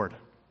than the Lord.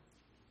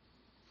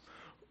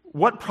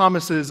 What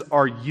promises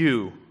are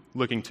you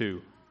looking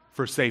to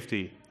for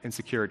safety and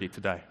security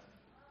today?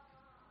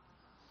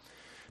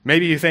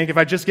 Maybe you think, if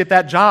I just get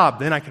that job,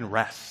 then I can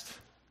rest.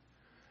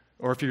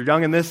 Or if you're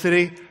young in this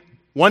city,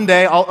 one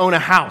day I'll own a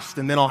house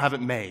and then I'll have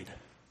it made.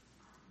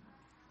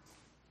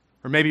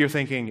 Or maybe you're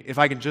thinking, if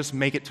I can just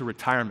make it to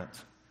retirement,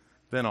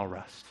 then I'll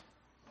rest.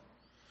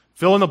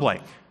 Fill in the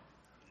blank.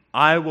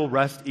 I will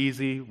rest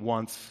easy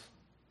once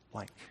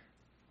blank.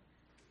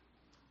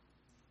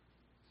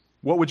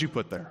 What would you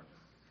put there?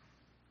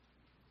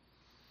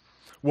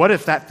 What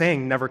if that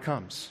thing never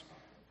comes?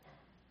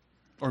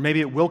 Or maybe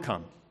it will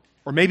come.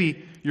 Or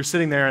maybe you're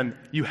sitting there and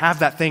you have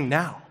that thing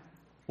now.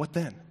 What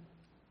then?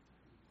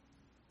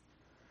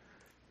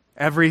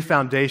 Every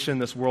foundation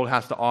this world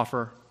has to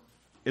offer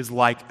is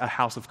like a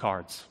house of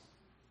cards.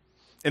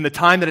 In the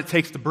time that it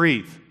takes to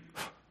breathe,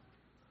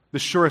 the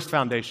surest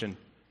foundation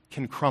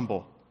can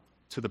crumble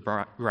to the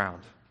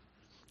ground.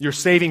 Your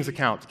savings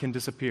account can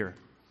disappear.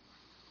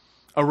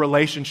 A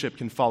relationship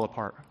can fall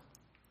apart.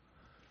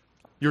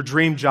 Your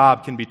dream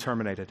job can be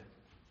terminated.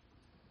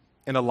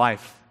 And a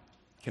life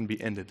can be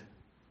ended.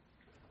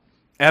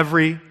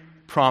 Every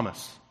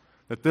promise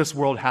that this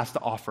world has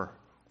to offer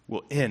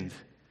will end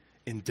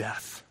in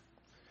death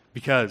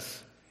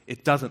because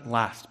it doesn't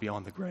last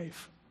beyond the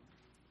grave.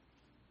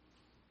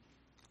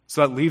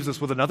 So that leaves us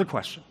with another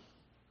question.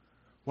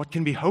 What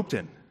can be hoped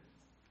in?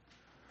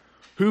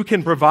 Who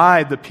can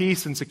provide the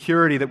peace and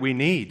security that we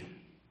need?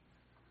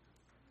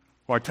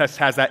 Well, our text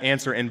has that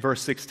answer in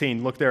verse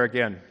 16. Look there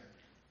again.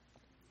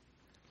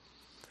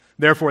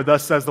 Therefore,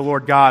 thus says the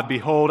Lord God,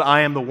 behold,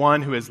 I am the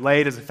one who has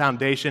laid as a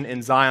foundation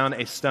in Zion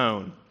a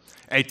stone,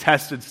 a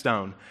tested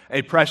stone,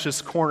 a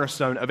precious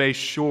cornerstone of a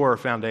sure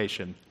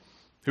foundation.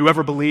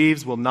 Whoever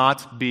believes will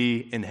not be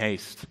in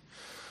haste.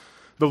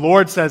 The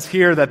Lord says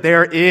here that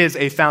there is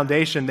a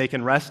foundation they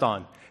can rest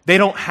on. They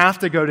don't have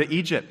to go to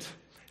Egypt.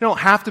 They don't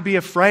have to be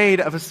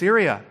afraid of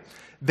Assyria.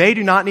 They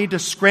do not need to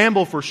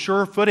scramble for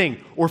sure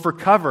footing or for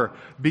cover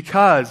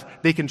because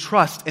they can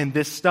trust in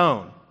this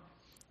stone.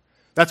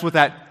 That's what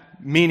that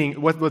meaning,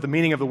 what the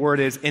meaning of the word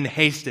is, in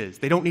haste is.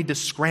 They don't need to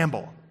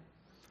scramble.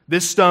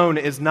 This stone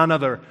is none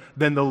other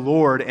than the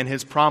Lord and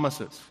His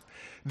promises.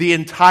 The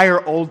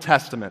entire Old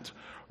Testament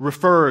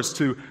refers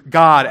to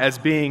God as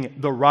being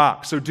the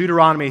rock. So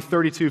Deuteronomy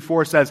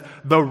 32:4 says,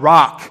 the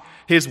rock,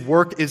 His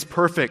work is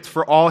perfect,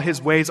 for all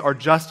His ways are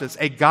justice,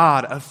 a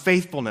God of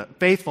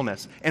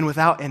faithfulness and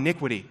without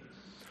iniquity.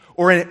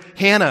 Or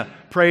Hannah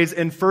prays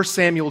in 1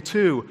 Samuel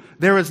 2,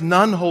 there is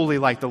none holy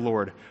like the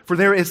Lord, for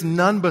there is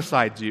none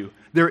besides you.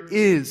 There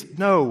is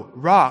no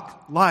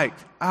rock like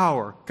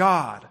our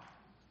God.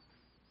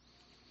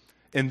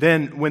 And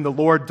then when the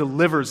Lord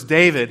delivers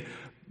David,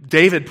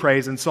 David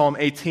prays in Psalm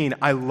 18,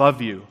 I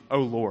love you, O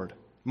Lord,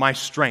 my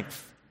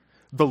strength.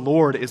 The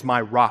Lord is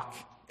my rock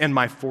and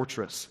my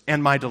fortress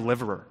and my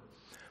deliverer,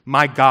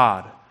 my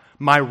God,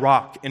 my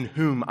rock in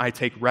whom I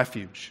take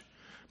refuge,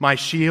 my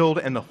shield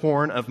and the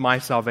horn of my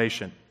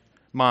salvation,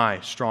 my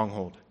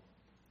stronghold.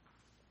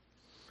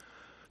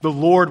 The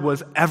Lord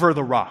was ever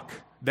the rock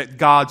that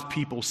God's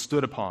people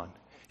stood upon.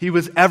 He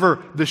was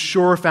ever the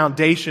sure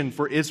foundation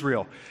for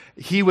Israel.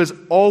 He was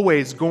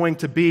always going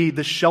to be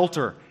the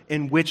shelter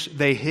in which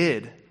they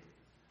hid.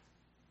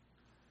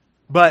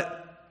 But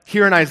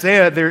here in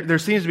Isaiah, there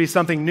seems to be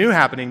something new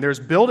happening. There's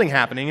building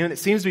happening, and it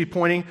seems to be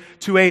pointing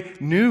to a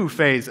new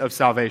phase of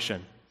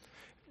salvation.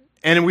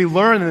 And we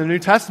learn in the New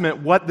Testament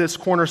what this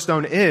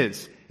cornerstone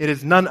is. It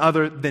is none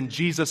other than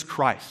Jesus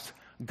Christ,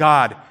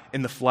 God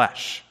in the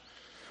flesh.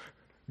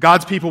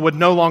 God's people would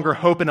no longer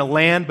hope in a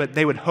land, but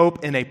they would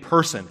hope in a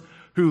person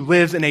who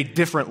lives in a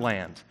different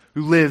land,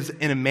 who lives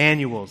in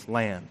Emmanuel's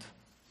land.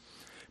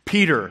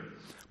 Peter,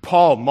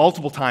 Paul,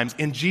 multiple times,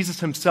 and Jesus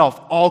himself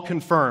all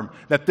confirm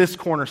that this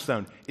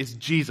cornerstone is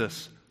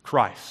Jesus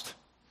Christ.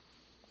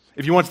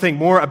 If you want to think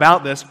more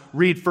about this,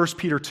 read 1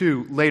 Peter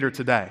 2 later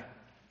today.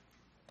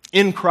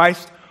 In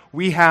Christ,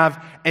 we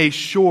have a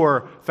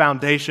sure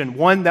foundation,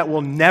 one that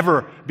will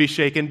never be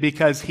shaken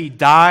because He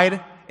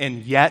died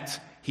and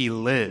yet He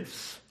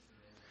lives.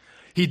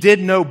 He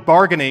did no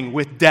bargaining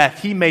with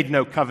death. He made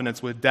no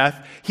covenants with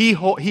death. He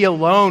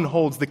alone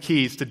holds the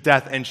keys to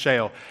death and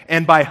Sheol.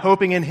 And by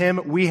hoping in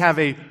Him, we have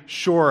a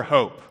sure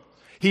hope.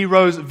 He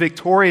rose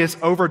victorious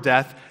over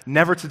death,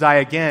 never to die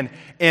again.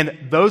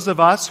 And those of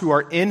us who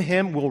are in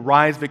Him will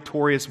rise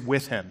victorious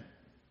with Him.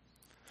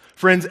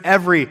 Friends,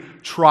 every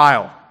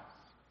trial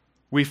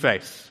we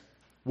face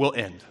will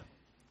end.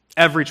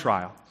 Every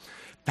trial.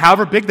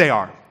 However big they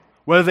are.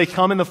 Whether they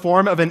come in the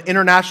form of an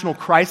international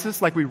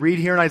crisis like we read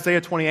here in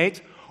Isaiah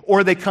 28,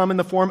 or they come in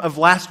the form of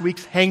last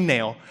week's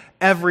hangnail,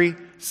 every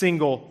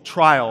single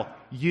trial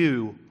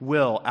you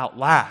will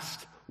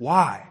outlast.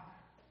 Why?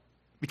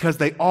 Because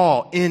they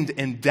all end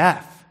in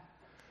death.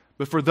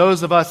 But for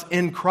those of us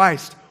in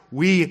Christ,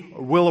 we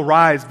will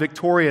arise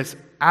victorious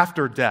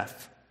after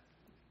death.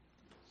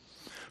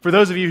 For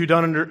those of you who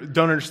don't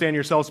understand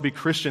yourselves to be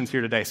Christians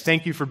here today,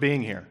 thank you for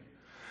being here.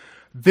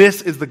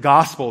 This is the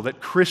gospel that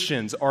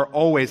Christians are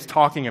always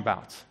talking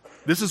about.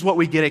 This is what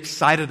we get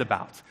excited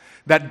about.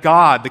 That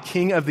God, the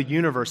King of the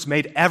universe,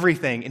 made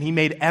everything, and He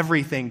made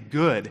everything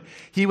good.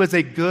 He was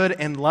a good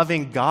and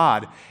loving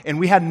God, and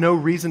we had no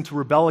reason to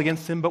rebel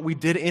against Him, but we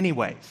did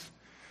anyways.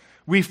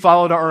 We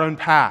followed our own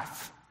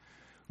path.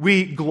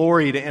 We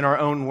gloried in our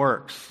own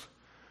works.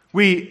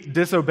 We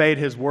disobeyed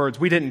his words.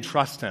 We didn't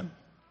trust him.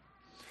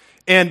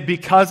 And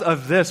because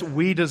of this,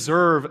 we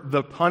deserve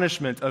the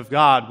punishment of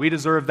God. We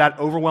deserve that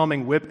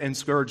overwhelming whip and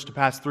scourge to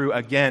pass through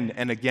again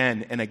and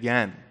again and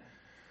again.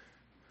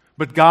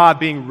 But God,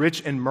 being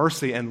rich in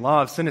mercy and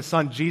love, sent his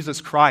Son,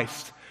 Jesus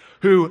Christ,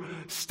 who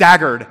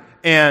staggered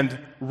and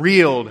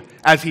reeled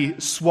as he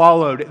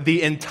swallowed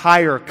the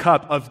entire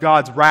cup of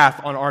God's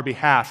wrath on our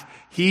behalf.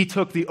 He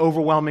took the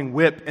overwhelming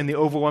whip and the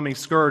overwhelming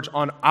scourge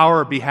on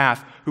our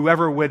behalf.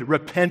 Whoever would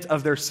repent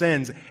of their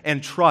sins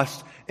and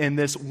trust in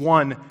this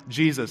one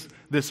Jesus,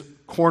 this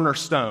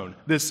cornerstone,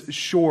 this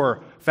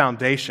sure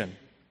foundation.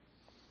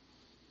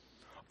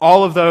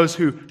 All of those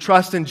who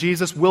trust in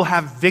Jesus will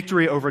have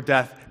victory over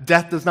death.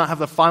 Death does not have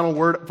the final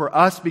word for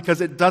us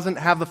because it doesn't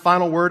have the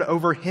final word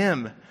over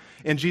him.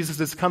 And Jesus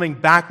is coming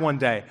back one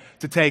day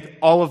to take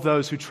all of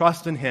those who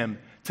trust in him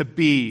to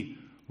be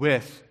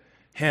with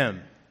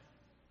him.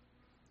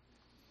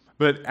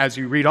 But as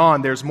you read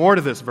on, there's more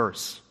to this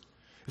verse.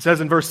 It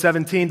says in verse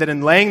 17 that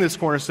in laying this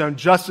cornerstone,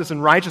 justice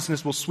and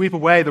righteousness will sweep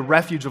away the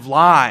refuge of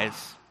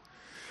lies.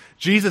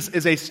 Jesus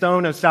is a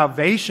stone of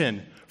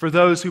salvation for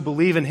those who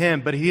believe in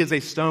him, but he is a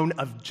stone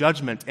of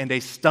judgment and a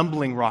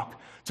stumbling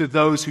rock to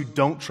those who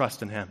don't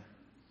trust in him.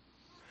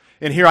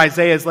 And here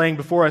Isaiah is laying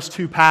before us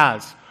two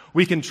paths.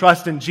 We can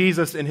trust in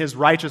Jesus and his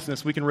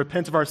righteousness. We can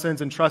repent of our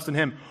sins and trust in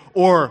him.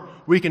 Or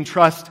we can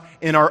trust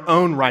in our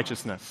own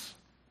righteousness,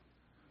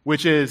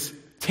 which is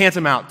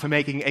tantamount to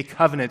making a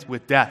covenant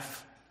with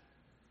death.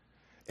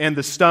 And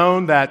the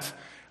stone that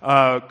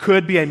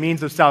could be a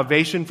means of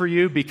salvation for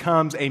you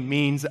becomes a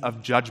means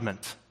of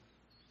judgment.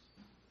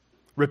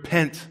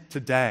 Repent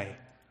today.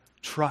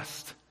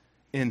 Trust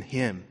in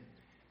him.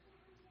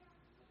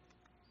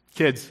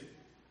 Kids,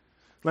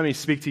 let me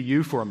speak to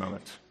you for a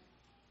moment.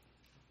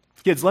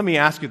 Kids, let me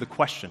ask you the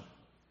question.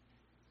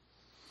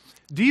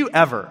 Do you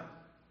ever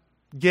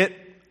get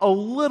a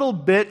little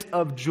bit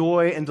of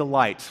joy and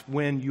delight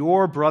when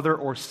your brother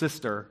or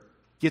sister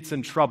gets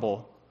in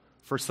trouble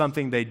for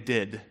something they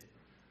did?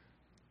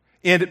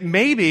 And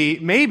maybe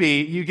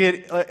you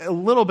get a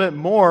little bit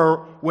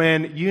more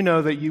when you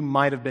know that you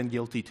might have been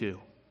guilty too.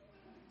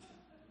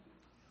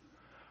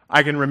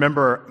 I can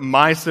remember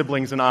my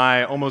siblings and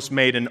I almost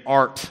made an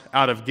art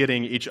out of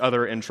getting each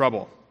other in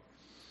trouble.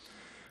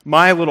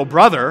 My little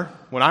brother,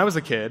 when I was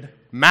a kid,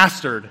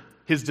 mastered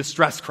his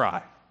distress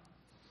cry.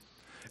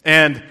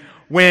 And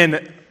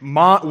when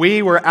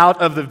we were out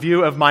of the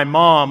view of my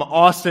mom,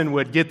 Austin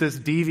would get this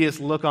devious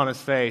look on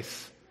his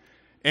face,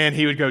 and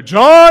he would go,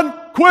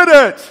 "John, quit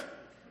it!"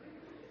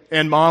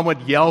 And Mom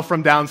would yell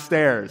from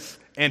downstairs,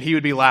 and he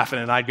would be laughing,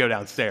 and I'd go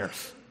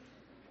downstairs.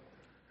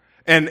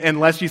 And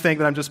unless you think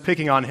that I'm just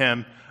picking on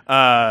him,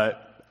 the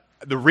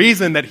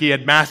reason that he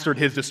had mastered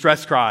his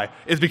distress cry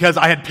is because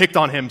I had picked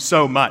on him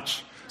so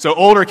much. So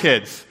older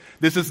kids,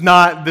 you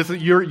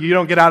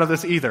don't get out of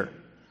this either.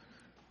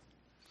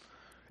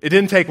 It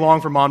didn't take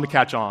long for Mom to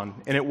catch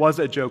on, and it was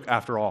a joke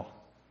after all.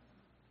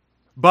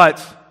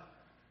 But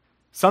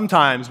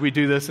sometimes we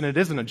do this and it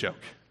isn't a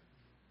joke.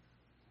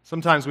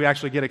 Sometimes we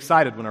actually get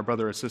excited when our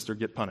brother or sister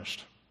get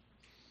punished.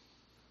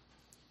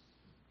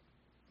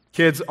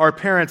 Kids, our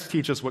parents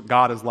teach us what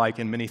God is like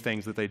in many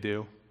things that they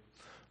do,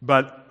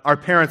 but our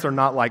parents are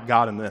not like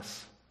God in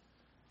this.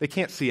 They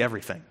can't see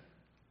everything.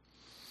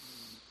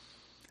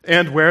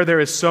 And where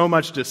there is so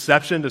much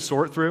deception to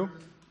sort through,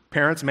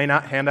 parents may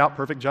not hand out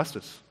perfect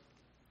justice.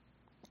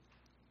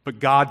 But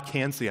God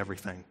can see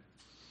everything,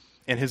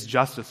 and his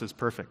justice is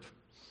perfect.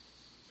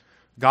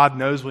 God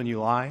knows when you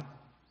lie,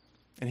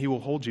 and he will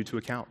hold you to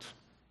account.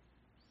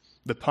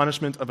 The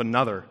punishment of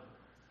another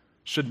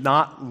should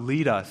not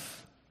lead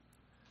us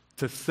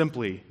to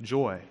simply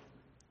joy,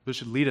 but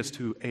should lead us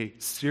to a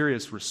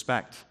serious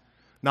respect,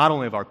 not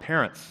only of our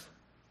parents,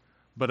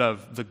 but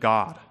of the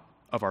God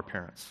of our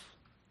parents.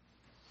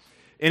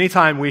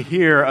 Anytime we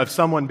hear of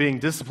someone being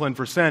disciplined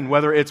for sin,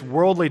 whether it's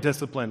worldly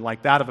discipline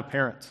like that of a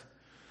parent,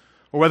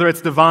 or whether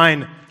it's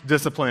divine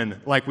discipline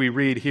like we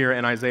read here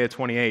in Isaiah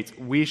 28,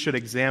 we should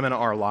examine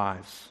our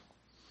lives.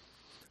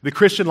 The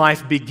Christian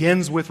life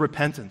begins with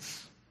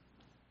repentance,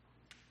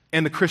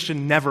 and the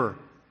Christian never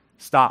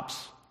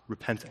stops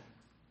repenting.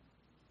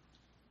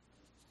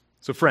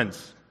 So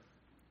friends,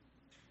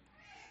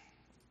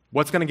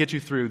 what's going to get you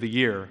through the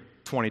year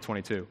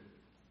 2022?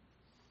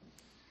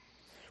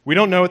 We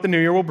don't know what the new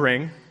year will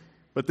bring,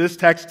 but this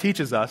text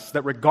teaches us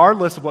that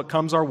regardless of what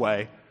comes our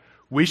way,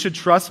 we should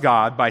trust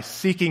God by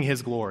seeking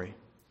his glory,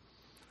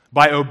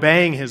 by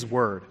obeying his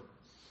word,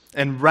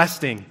 and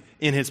resting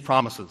in his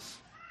promises.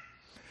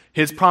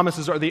 His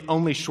promises are the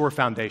only sure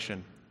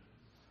foundation.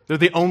 They're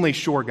the only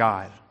sure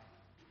guide.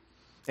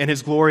 And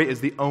his glory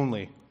is the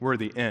only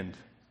worthy end.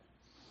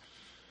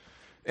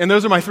 And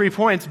those are my 3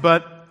 points,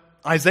 but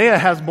Isaiah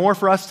has more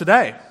for us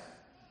today.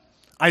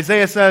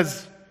 Isaiah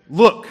says,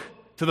 look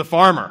to the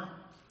farmer.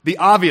 The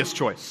obvious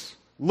choice.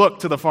 Look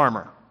to the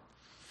farmer.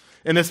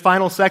 In this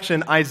final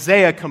section,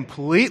 Isaiah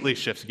completely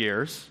shifts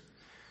gears.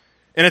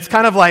 And it's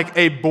kind of like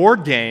a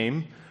board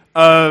game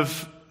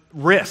of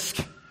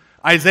risk.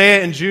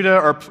 Israel and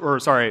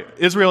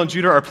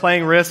Judah are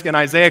playing Risk, and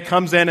Isaiah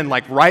comes in and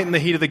right in the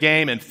heat of the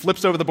game and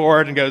flips over the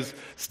board and goes,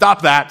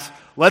 "Stop that.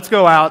 Let's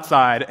go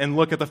outside and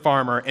look at the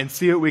farmer and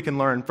see what we can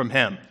learn from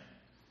him."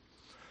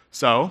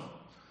 So,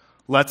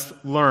 let's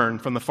learn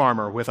from the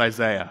farmer with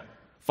Isaiah.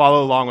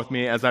 Follow along with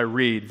me as I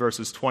read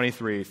verses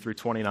 23 through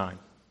 29.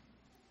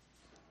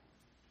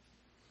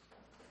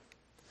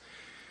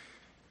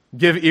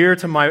 Give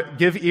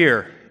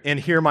ear and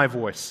hear my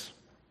voice.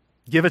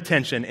 Give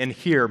attention and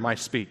hear my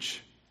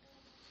speech.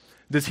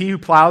 Does he who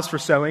plows for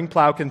sowing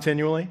plow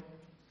continually?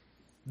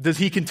 Does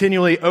he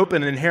continually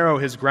open and harrow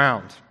his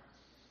ground?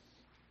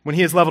 When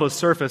he has leveled his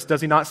surface,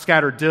 does he not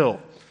scatter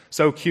dill,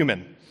 sow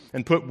cumin,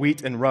 and put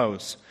wheat in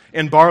rows,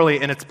 and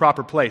barley in its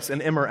proper place,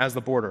 and emmer as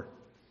the border?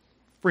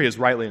 For he is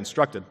rightly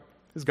instructed,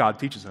 as God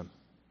teaches him.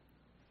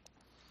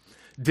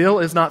 Dill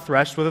is not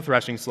threshed with a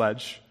threshing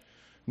sledge,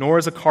 nor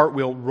is a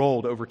cartwheel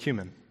rolled over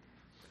cumin.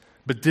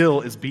 But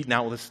dill is beaten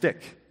out with a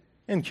stick,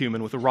 and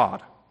cumin with a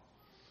rod.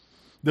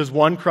 Does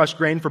one crush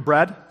grain for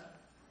bread?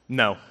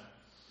 No,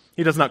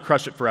 he does not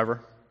crush it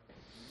forever.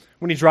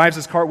 When he drives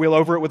his cartwheel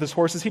over it with his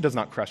horses, he does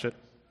not crush it.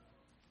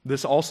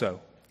 This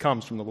also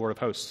comes from the Lord of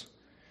hosts.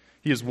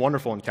 He is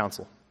wonderful in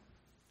counsel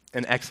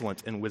and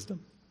excellent in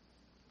wisdom.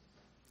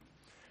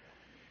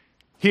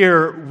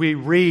 Here we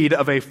read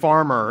of a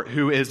farmer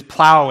who is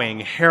plowing,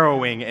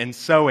 harrowing, and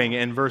sowing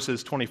in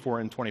verses 24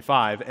 and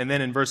 25. And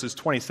then in verses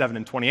 27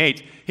 and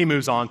 28, he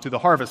moves on to the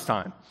harvest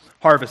time,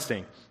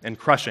 harvesting and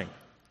crushing.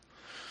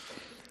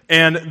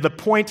 And the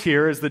point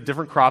here is that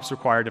different crops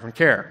require different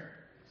care.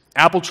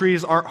 Apple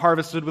trees aren't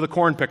harvested with a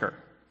corn picker,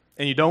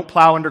 and you don't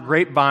plow under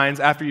grapevines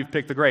after you've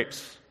picked the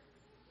grapes.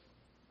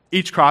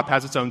 Each crop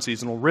has its own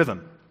seasonal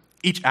rhythm.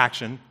 Each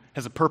action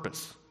has a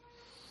purpose.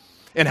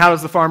 And how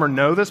does the farmer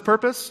know this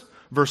purpose?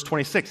 Verse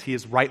 26, he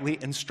is rightly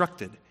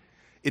instructed.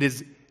 It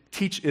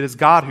is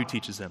God who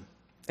teaches him.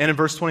 And in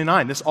verse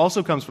 29, this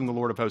also comes from the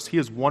Lord of hosts. He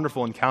is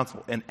wonderful in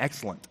counsel and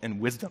excellent in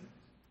wisdom.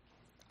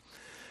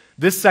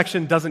 This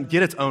section doesn't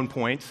get its own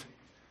point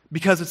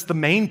because it's the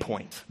main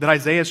point that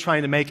Isaiah is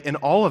trying to make in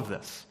all of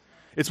this.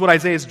 It's what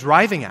Isaiah is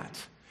driving at.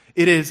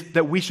 It is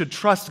that we should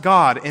trust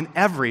God in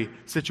every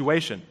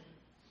situation.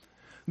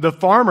 The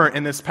farmer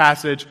in this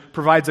passage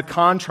provides a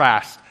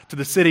contrast to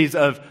the cities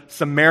of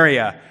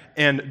Samaria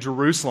and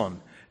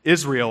Jerusalem,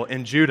 Israel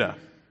and Judah.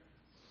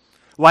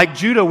 Like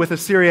Judah with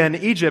Assyria and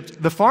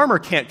Egypt, the farmer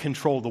can't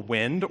control the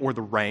wind or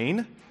the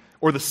rain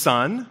or the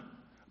sun,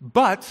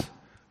 but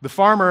the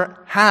farmer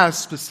has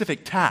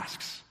specific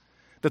tasks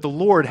that the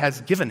Lord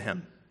has given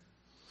him.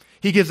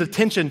 He gives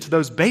attention to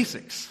those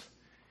basics,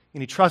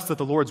 and he trusts that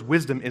the Lord's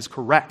wisdom is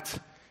correct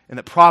and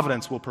that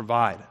providence will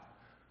provide.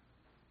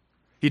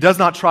 He does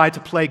not try to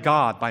play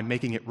God by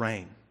making it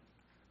rain.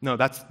 No,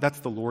 that's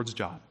the Lord's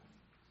job.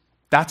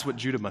 That's what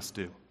Judah must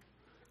do,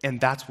 and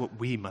that's what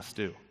we must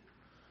do.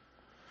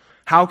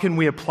 How can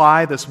we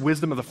apply this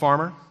wisdom of the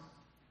farmer?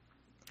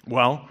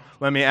 Well,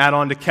 let me add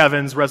on to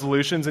Kevin's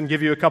resolutions and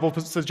give you a couple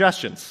of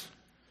suggestions.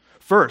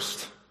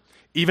 First,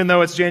 even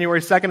though it's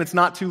January 2nd, it's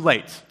not too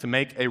late to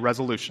make a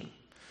resolution.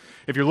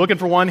 If you're looking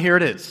for one, here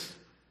it is.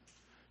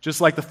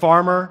 Just like the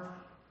farmer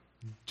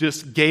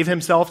just gave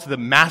himself to the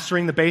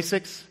mastering the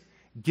basics,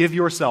 give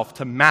yourself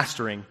to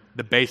mastering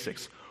the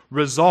basics.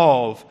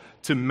 Resolve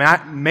to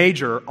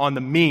major on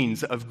the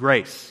means of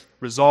grace.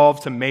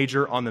 Resolve to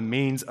major on the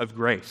means of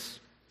grace.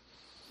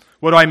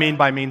 What do I mean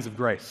by means of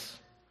grace?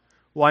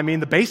 Well, I mean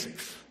the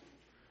basics.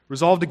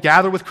 Resolve to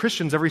gather with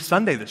Christians every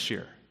Sunday this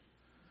year,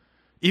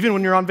 even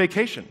when you're on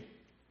vacation.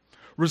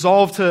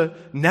 Resolve to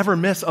never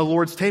miss a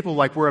Lord's table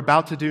like we're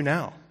about to do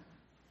now.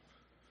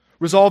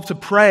 Resolve to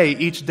pray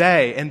each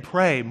day and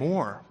pray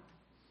more.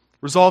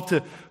 Resolve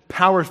to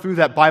power through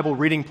that Bible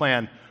reading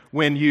plan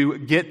when you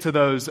get to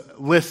those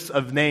lists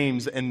of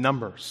names and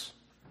numbers.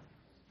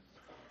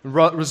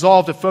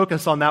 Resolve to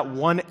focus on that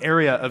one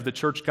area of the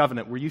church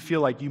covenant where you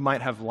feel like you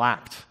might have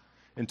lacked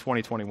in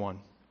 2021.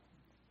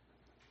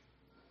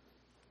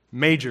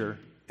 Major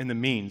in the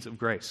means of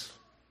grace.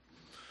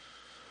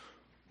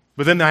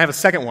 But then I have a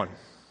second one.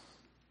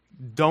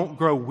 Don't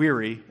grow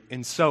weary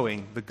in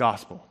sowing the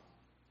gospel.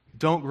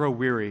 Don't grow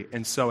weary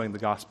in sowing the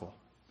gospel.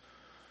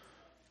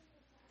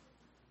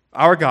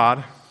 Our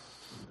God,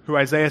 who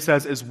Isaiah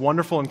says is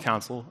wonderful in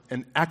counsel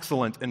and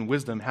excellent in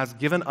wisdom, has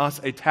given us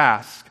a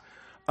task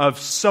of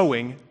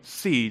sowing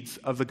seeds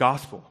of the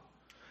gospel,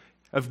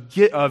 of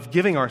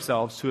giving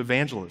ourselves to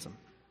evangelism.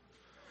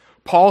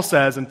 Paul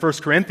says in 1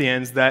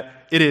 Corinthians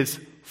that it is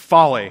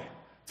folly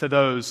to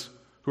those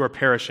who are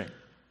perishing.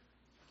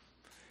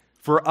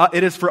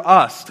 It is for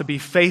us to be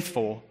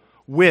faithful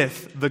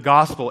with the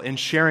gospel and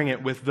sharing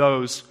it with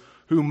those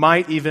who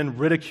might even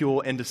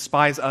ridicule and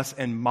despise us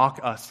and mock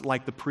us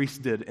like the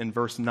priest did in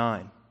verse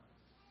 9.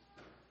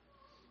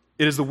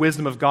 It is the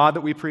wisdom of God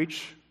that we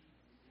preach,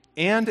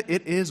 and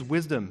it is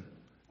wisdom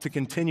to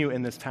continue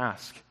in this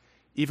task,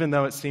 even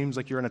though it seems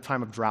like you're in a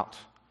time of drought,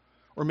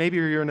 or maybe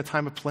you're in a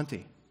time of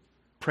plenty.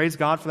 Praise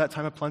God for that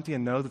time of plenty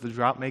and know that the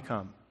drought may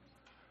come,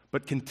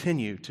 but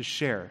continue to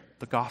share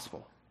the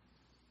gospel.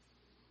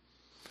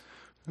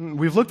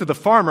 We've looked at the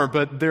farmer,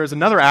 but there's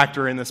another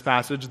actor in this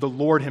passage, the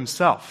Lord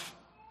himself.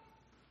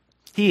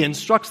 He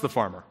instructs the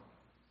farmer.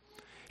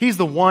 He's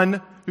the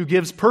one who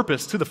gives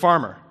purpose to the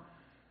farmer,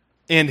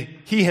 and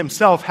he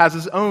himself has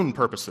his own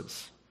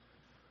purposes.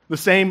 The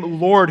same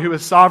Lord who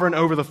is sovereign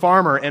over the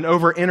farmer and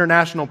over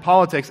international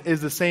politics is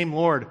the same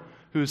Lord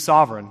who is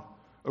sovereign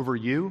over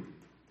you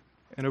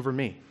and over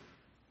me.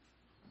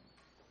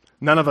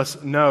 None of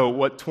us know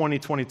what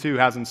 2022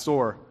 has in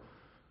store,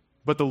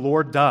 but the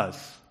Lord does,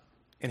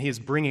 and He is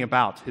bringing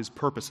about His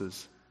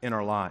purposes in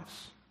our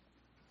lives.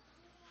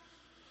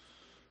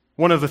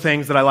 One of the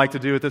things that I like to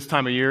do at this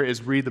time of year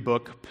is read the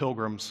book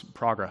Pilgrim's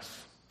Progress.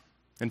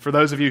 And for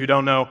those of you who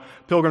don't know,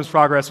 Pilgrim's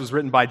Progress was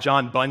written by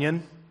John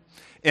Bunyan.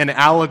 In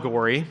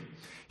allegory,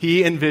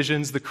 he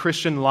envisions the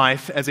Christian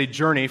life as a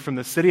journey from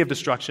the city of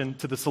destruction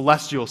to the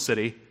celestial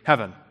city,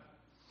 heaven.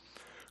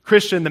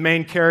 Christian, the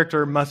main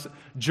character, must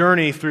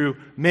journey through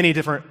many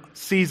different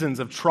seasons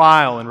of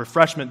trial and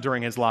refreshment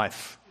during his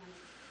life.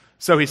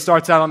 So he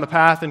starts out on the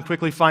path and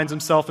quickly finds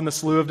himself in the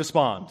slough of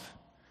despond.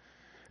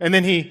 And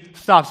then he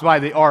stops by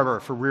the arbor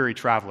for weary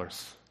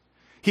travelers.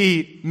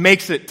 He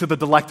makes it to the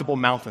delectable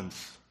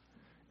mountains,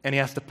 and he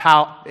has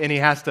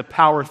to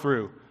power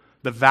through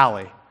the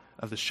valley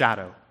of the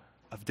shadow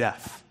of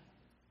death.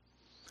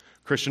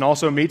 Christian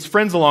also meets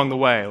friends along the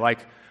way, like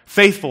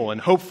Faithful and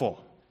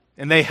Hopeful,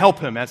 and they help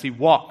him as he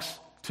walks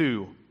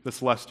to the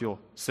celestial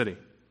city.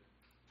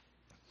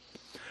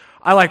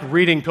 I like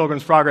reading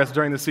Pilgrim's Progress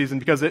during this season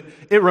because it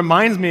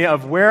reminds me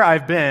of where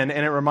I've been,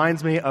 and it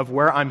reminds me of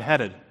where I'm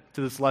headed,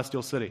 to the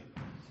celestial city.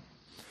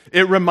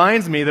 It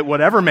reminds me that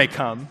whatever may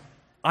come,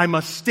 I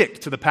must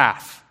stick to the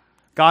path.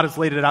 God has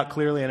laid it out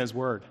clearly in His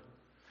Word.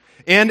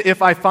 And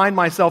if I find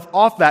myself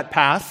off that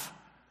path,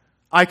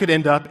 I could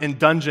end up in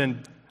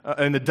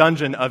the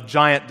dungeon of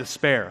giant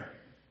despair.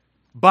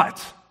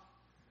 But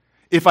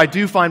if I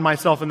do find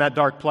myself in that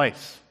dark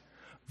place,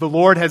 the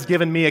Lord has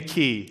given me a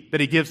key that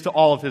He gives to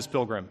all of His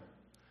pilgrim,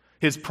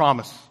 His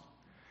promise.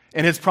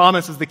 And His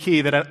promise is the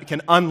key that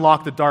can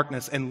unlock the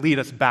darkness and lead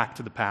us back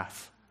to the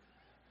path.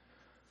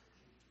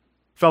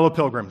 Fellow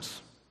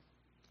pilgrims,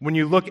 when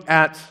you look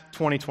at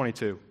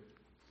 2022,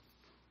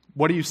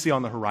 what do you see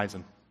on the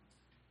horizon?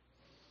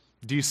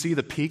 Do you see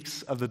the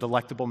peaks of the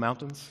delectable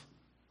mountains?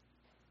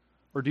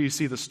 Or do you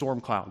see the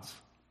storm clouds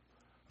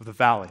of the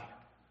valley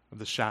of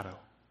the shadow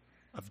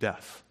of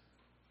death?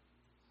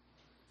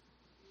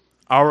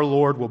 Our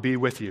Lord will be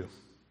with you,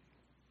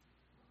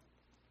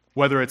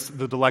 whether it's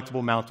the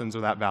delectable mountains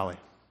or that valley,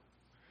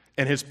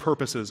 and His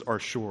purposes are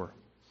sure.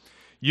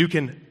 You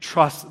can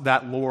trust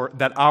that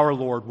our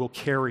Lord will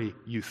carry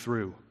you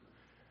through.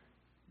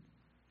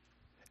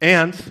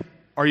 And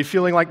are you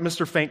feeling like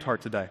Mr.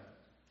 Faintheart today?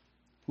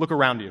 Look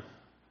around you.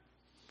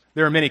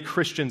 There are many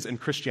Christians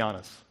and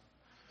Christianas.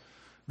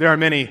 There are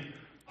many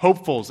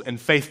hopefuls and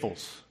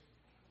faithfuls.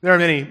 There are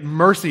many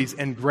mercies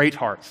and great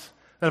hearts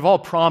that have all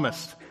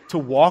promised to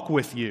walk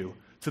with you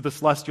to the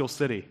celestial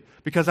city,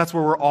 because that's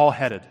where we're all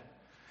headed.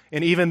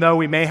 And even though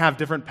we may have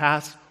different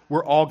paths,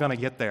 we're all going to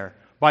get there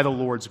by the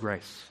Lord's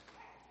grace.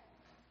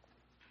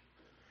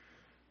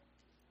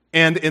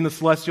 And in the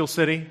celestial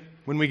city,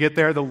 when we get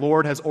there, the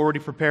Lord has already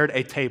prepared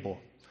a table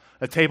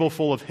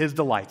full of His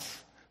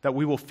delights that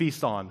we will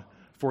feast on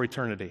for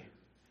eternity.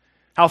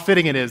 How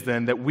fitting it is,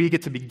 then, that we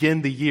get to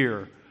begin the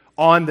year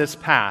on this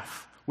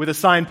path with a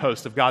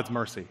signpost of God's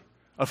mercy,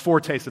 a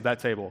foretaste of that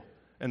table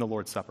in the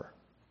Lord's Supper.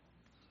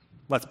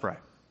 Let's pray.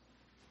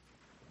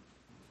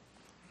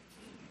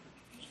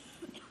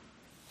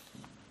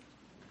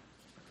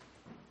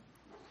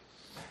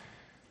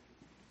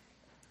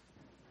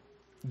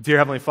 Dear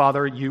Heavenly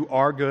Father, You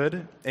are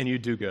good and You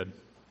do good.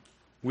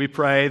 We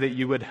pray that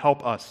You would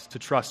help us to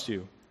trust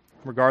You,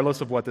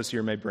 regardless of what this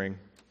year may bring.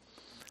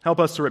 Help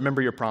us to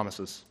remember Your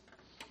promises.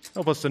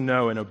 Help us to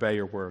know and obey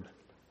Your word.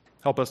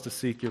 Help us to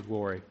seek Your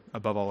glory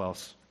above all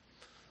else.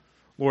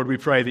 Lord, we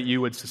pray that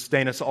You would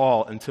sustain us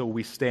all until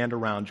we stand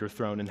around Your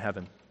throne in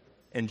heaven.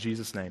 In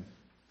Jesus' name,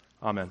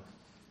 amen.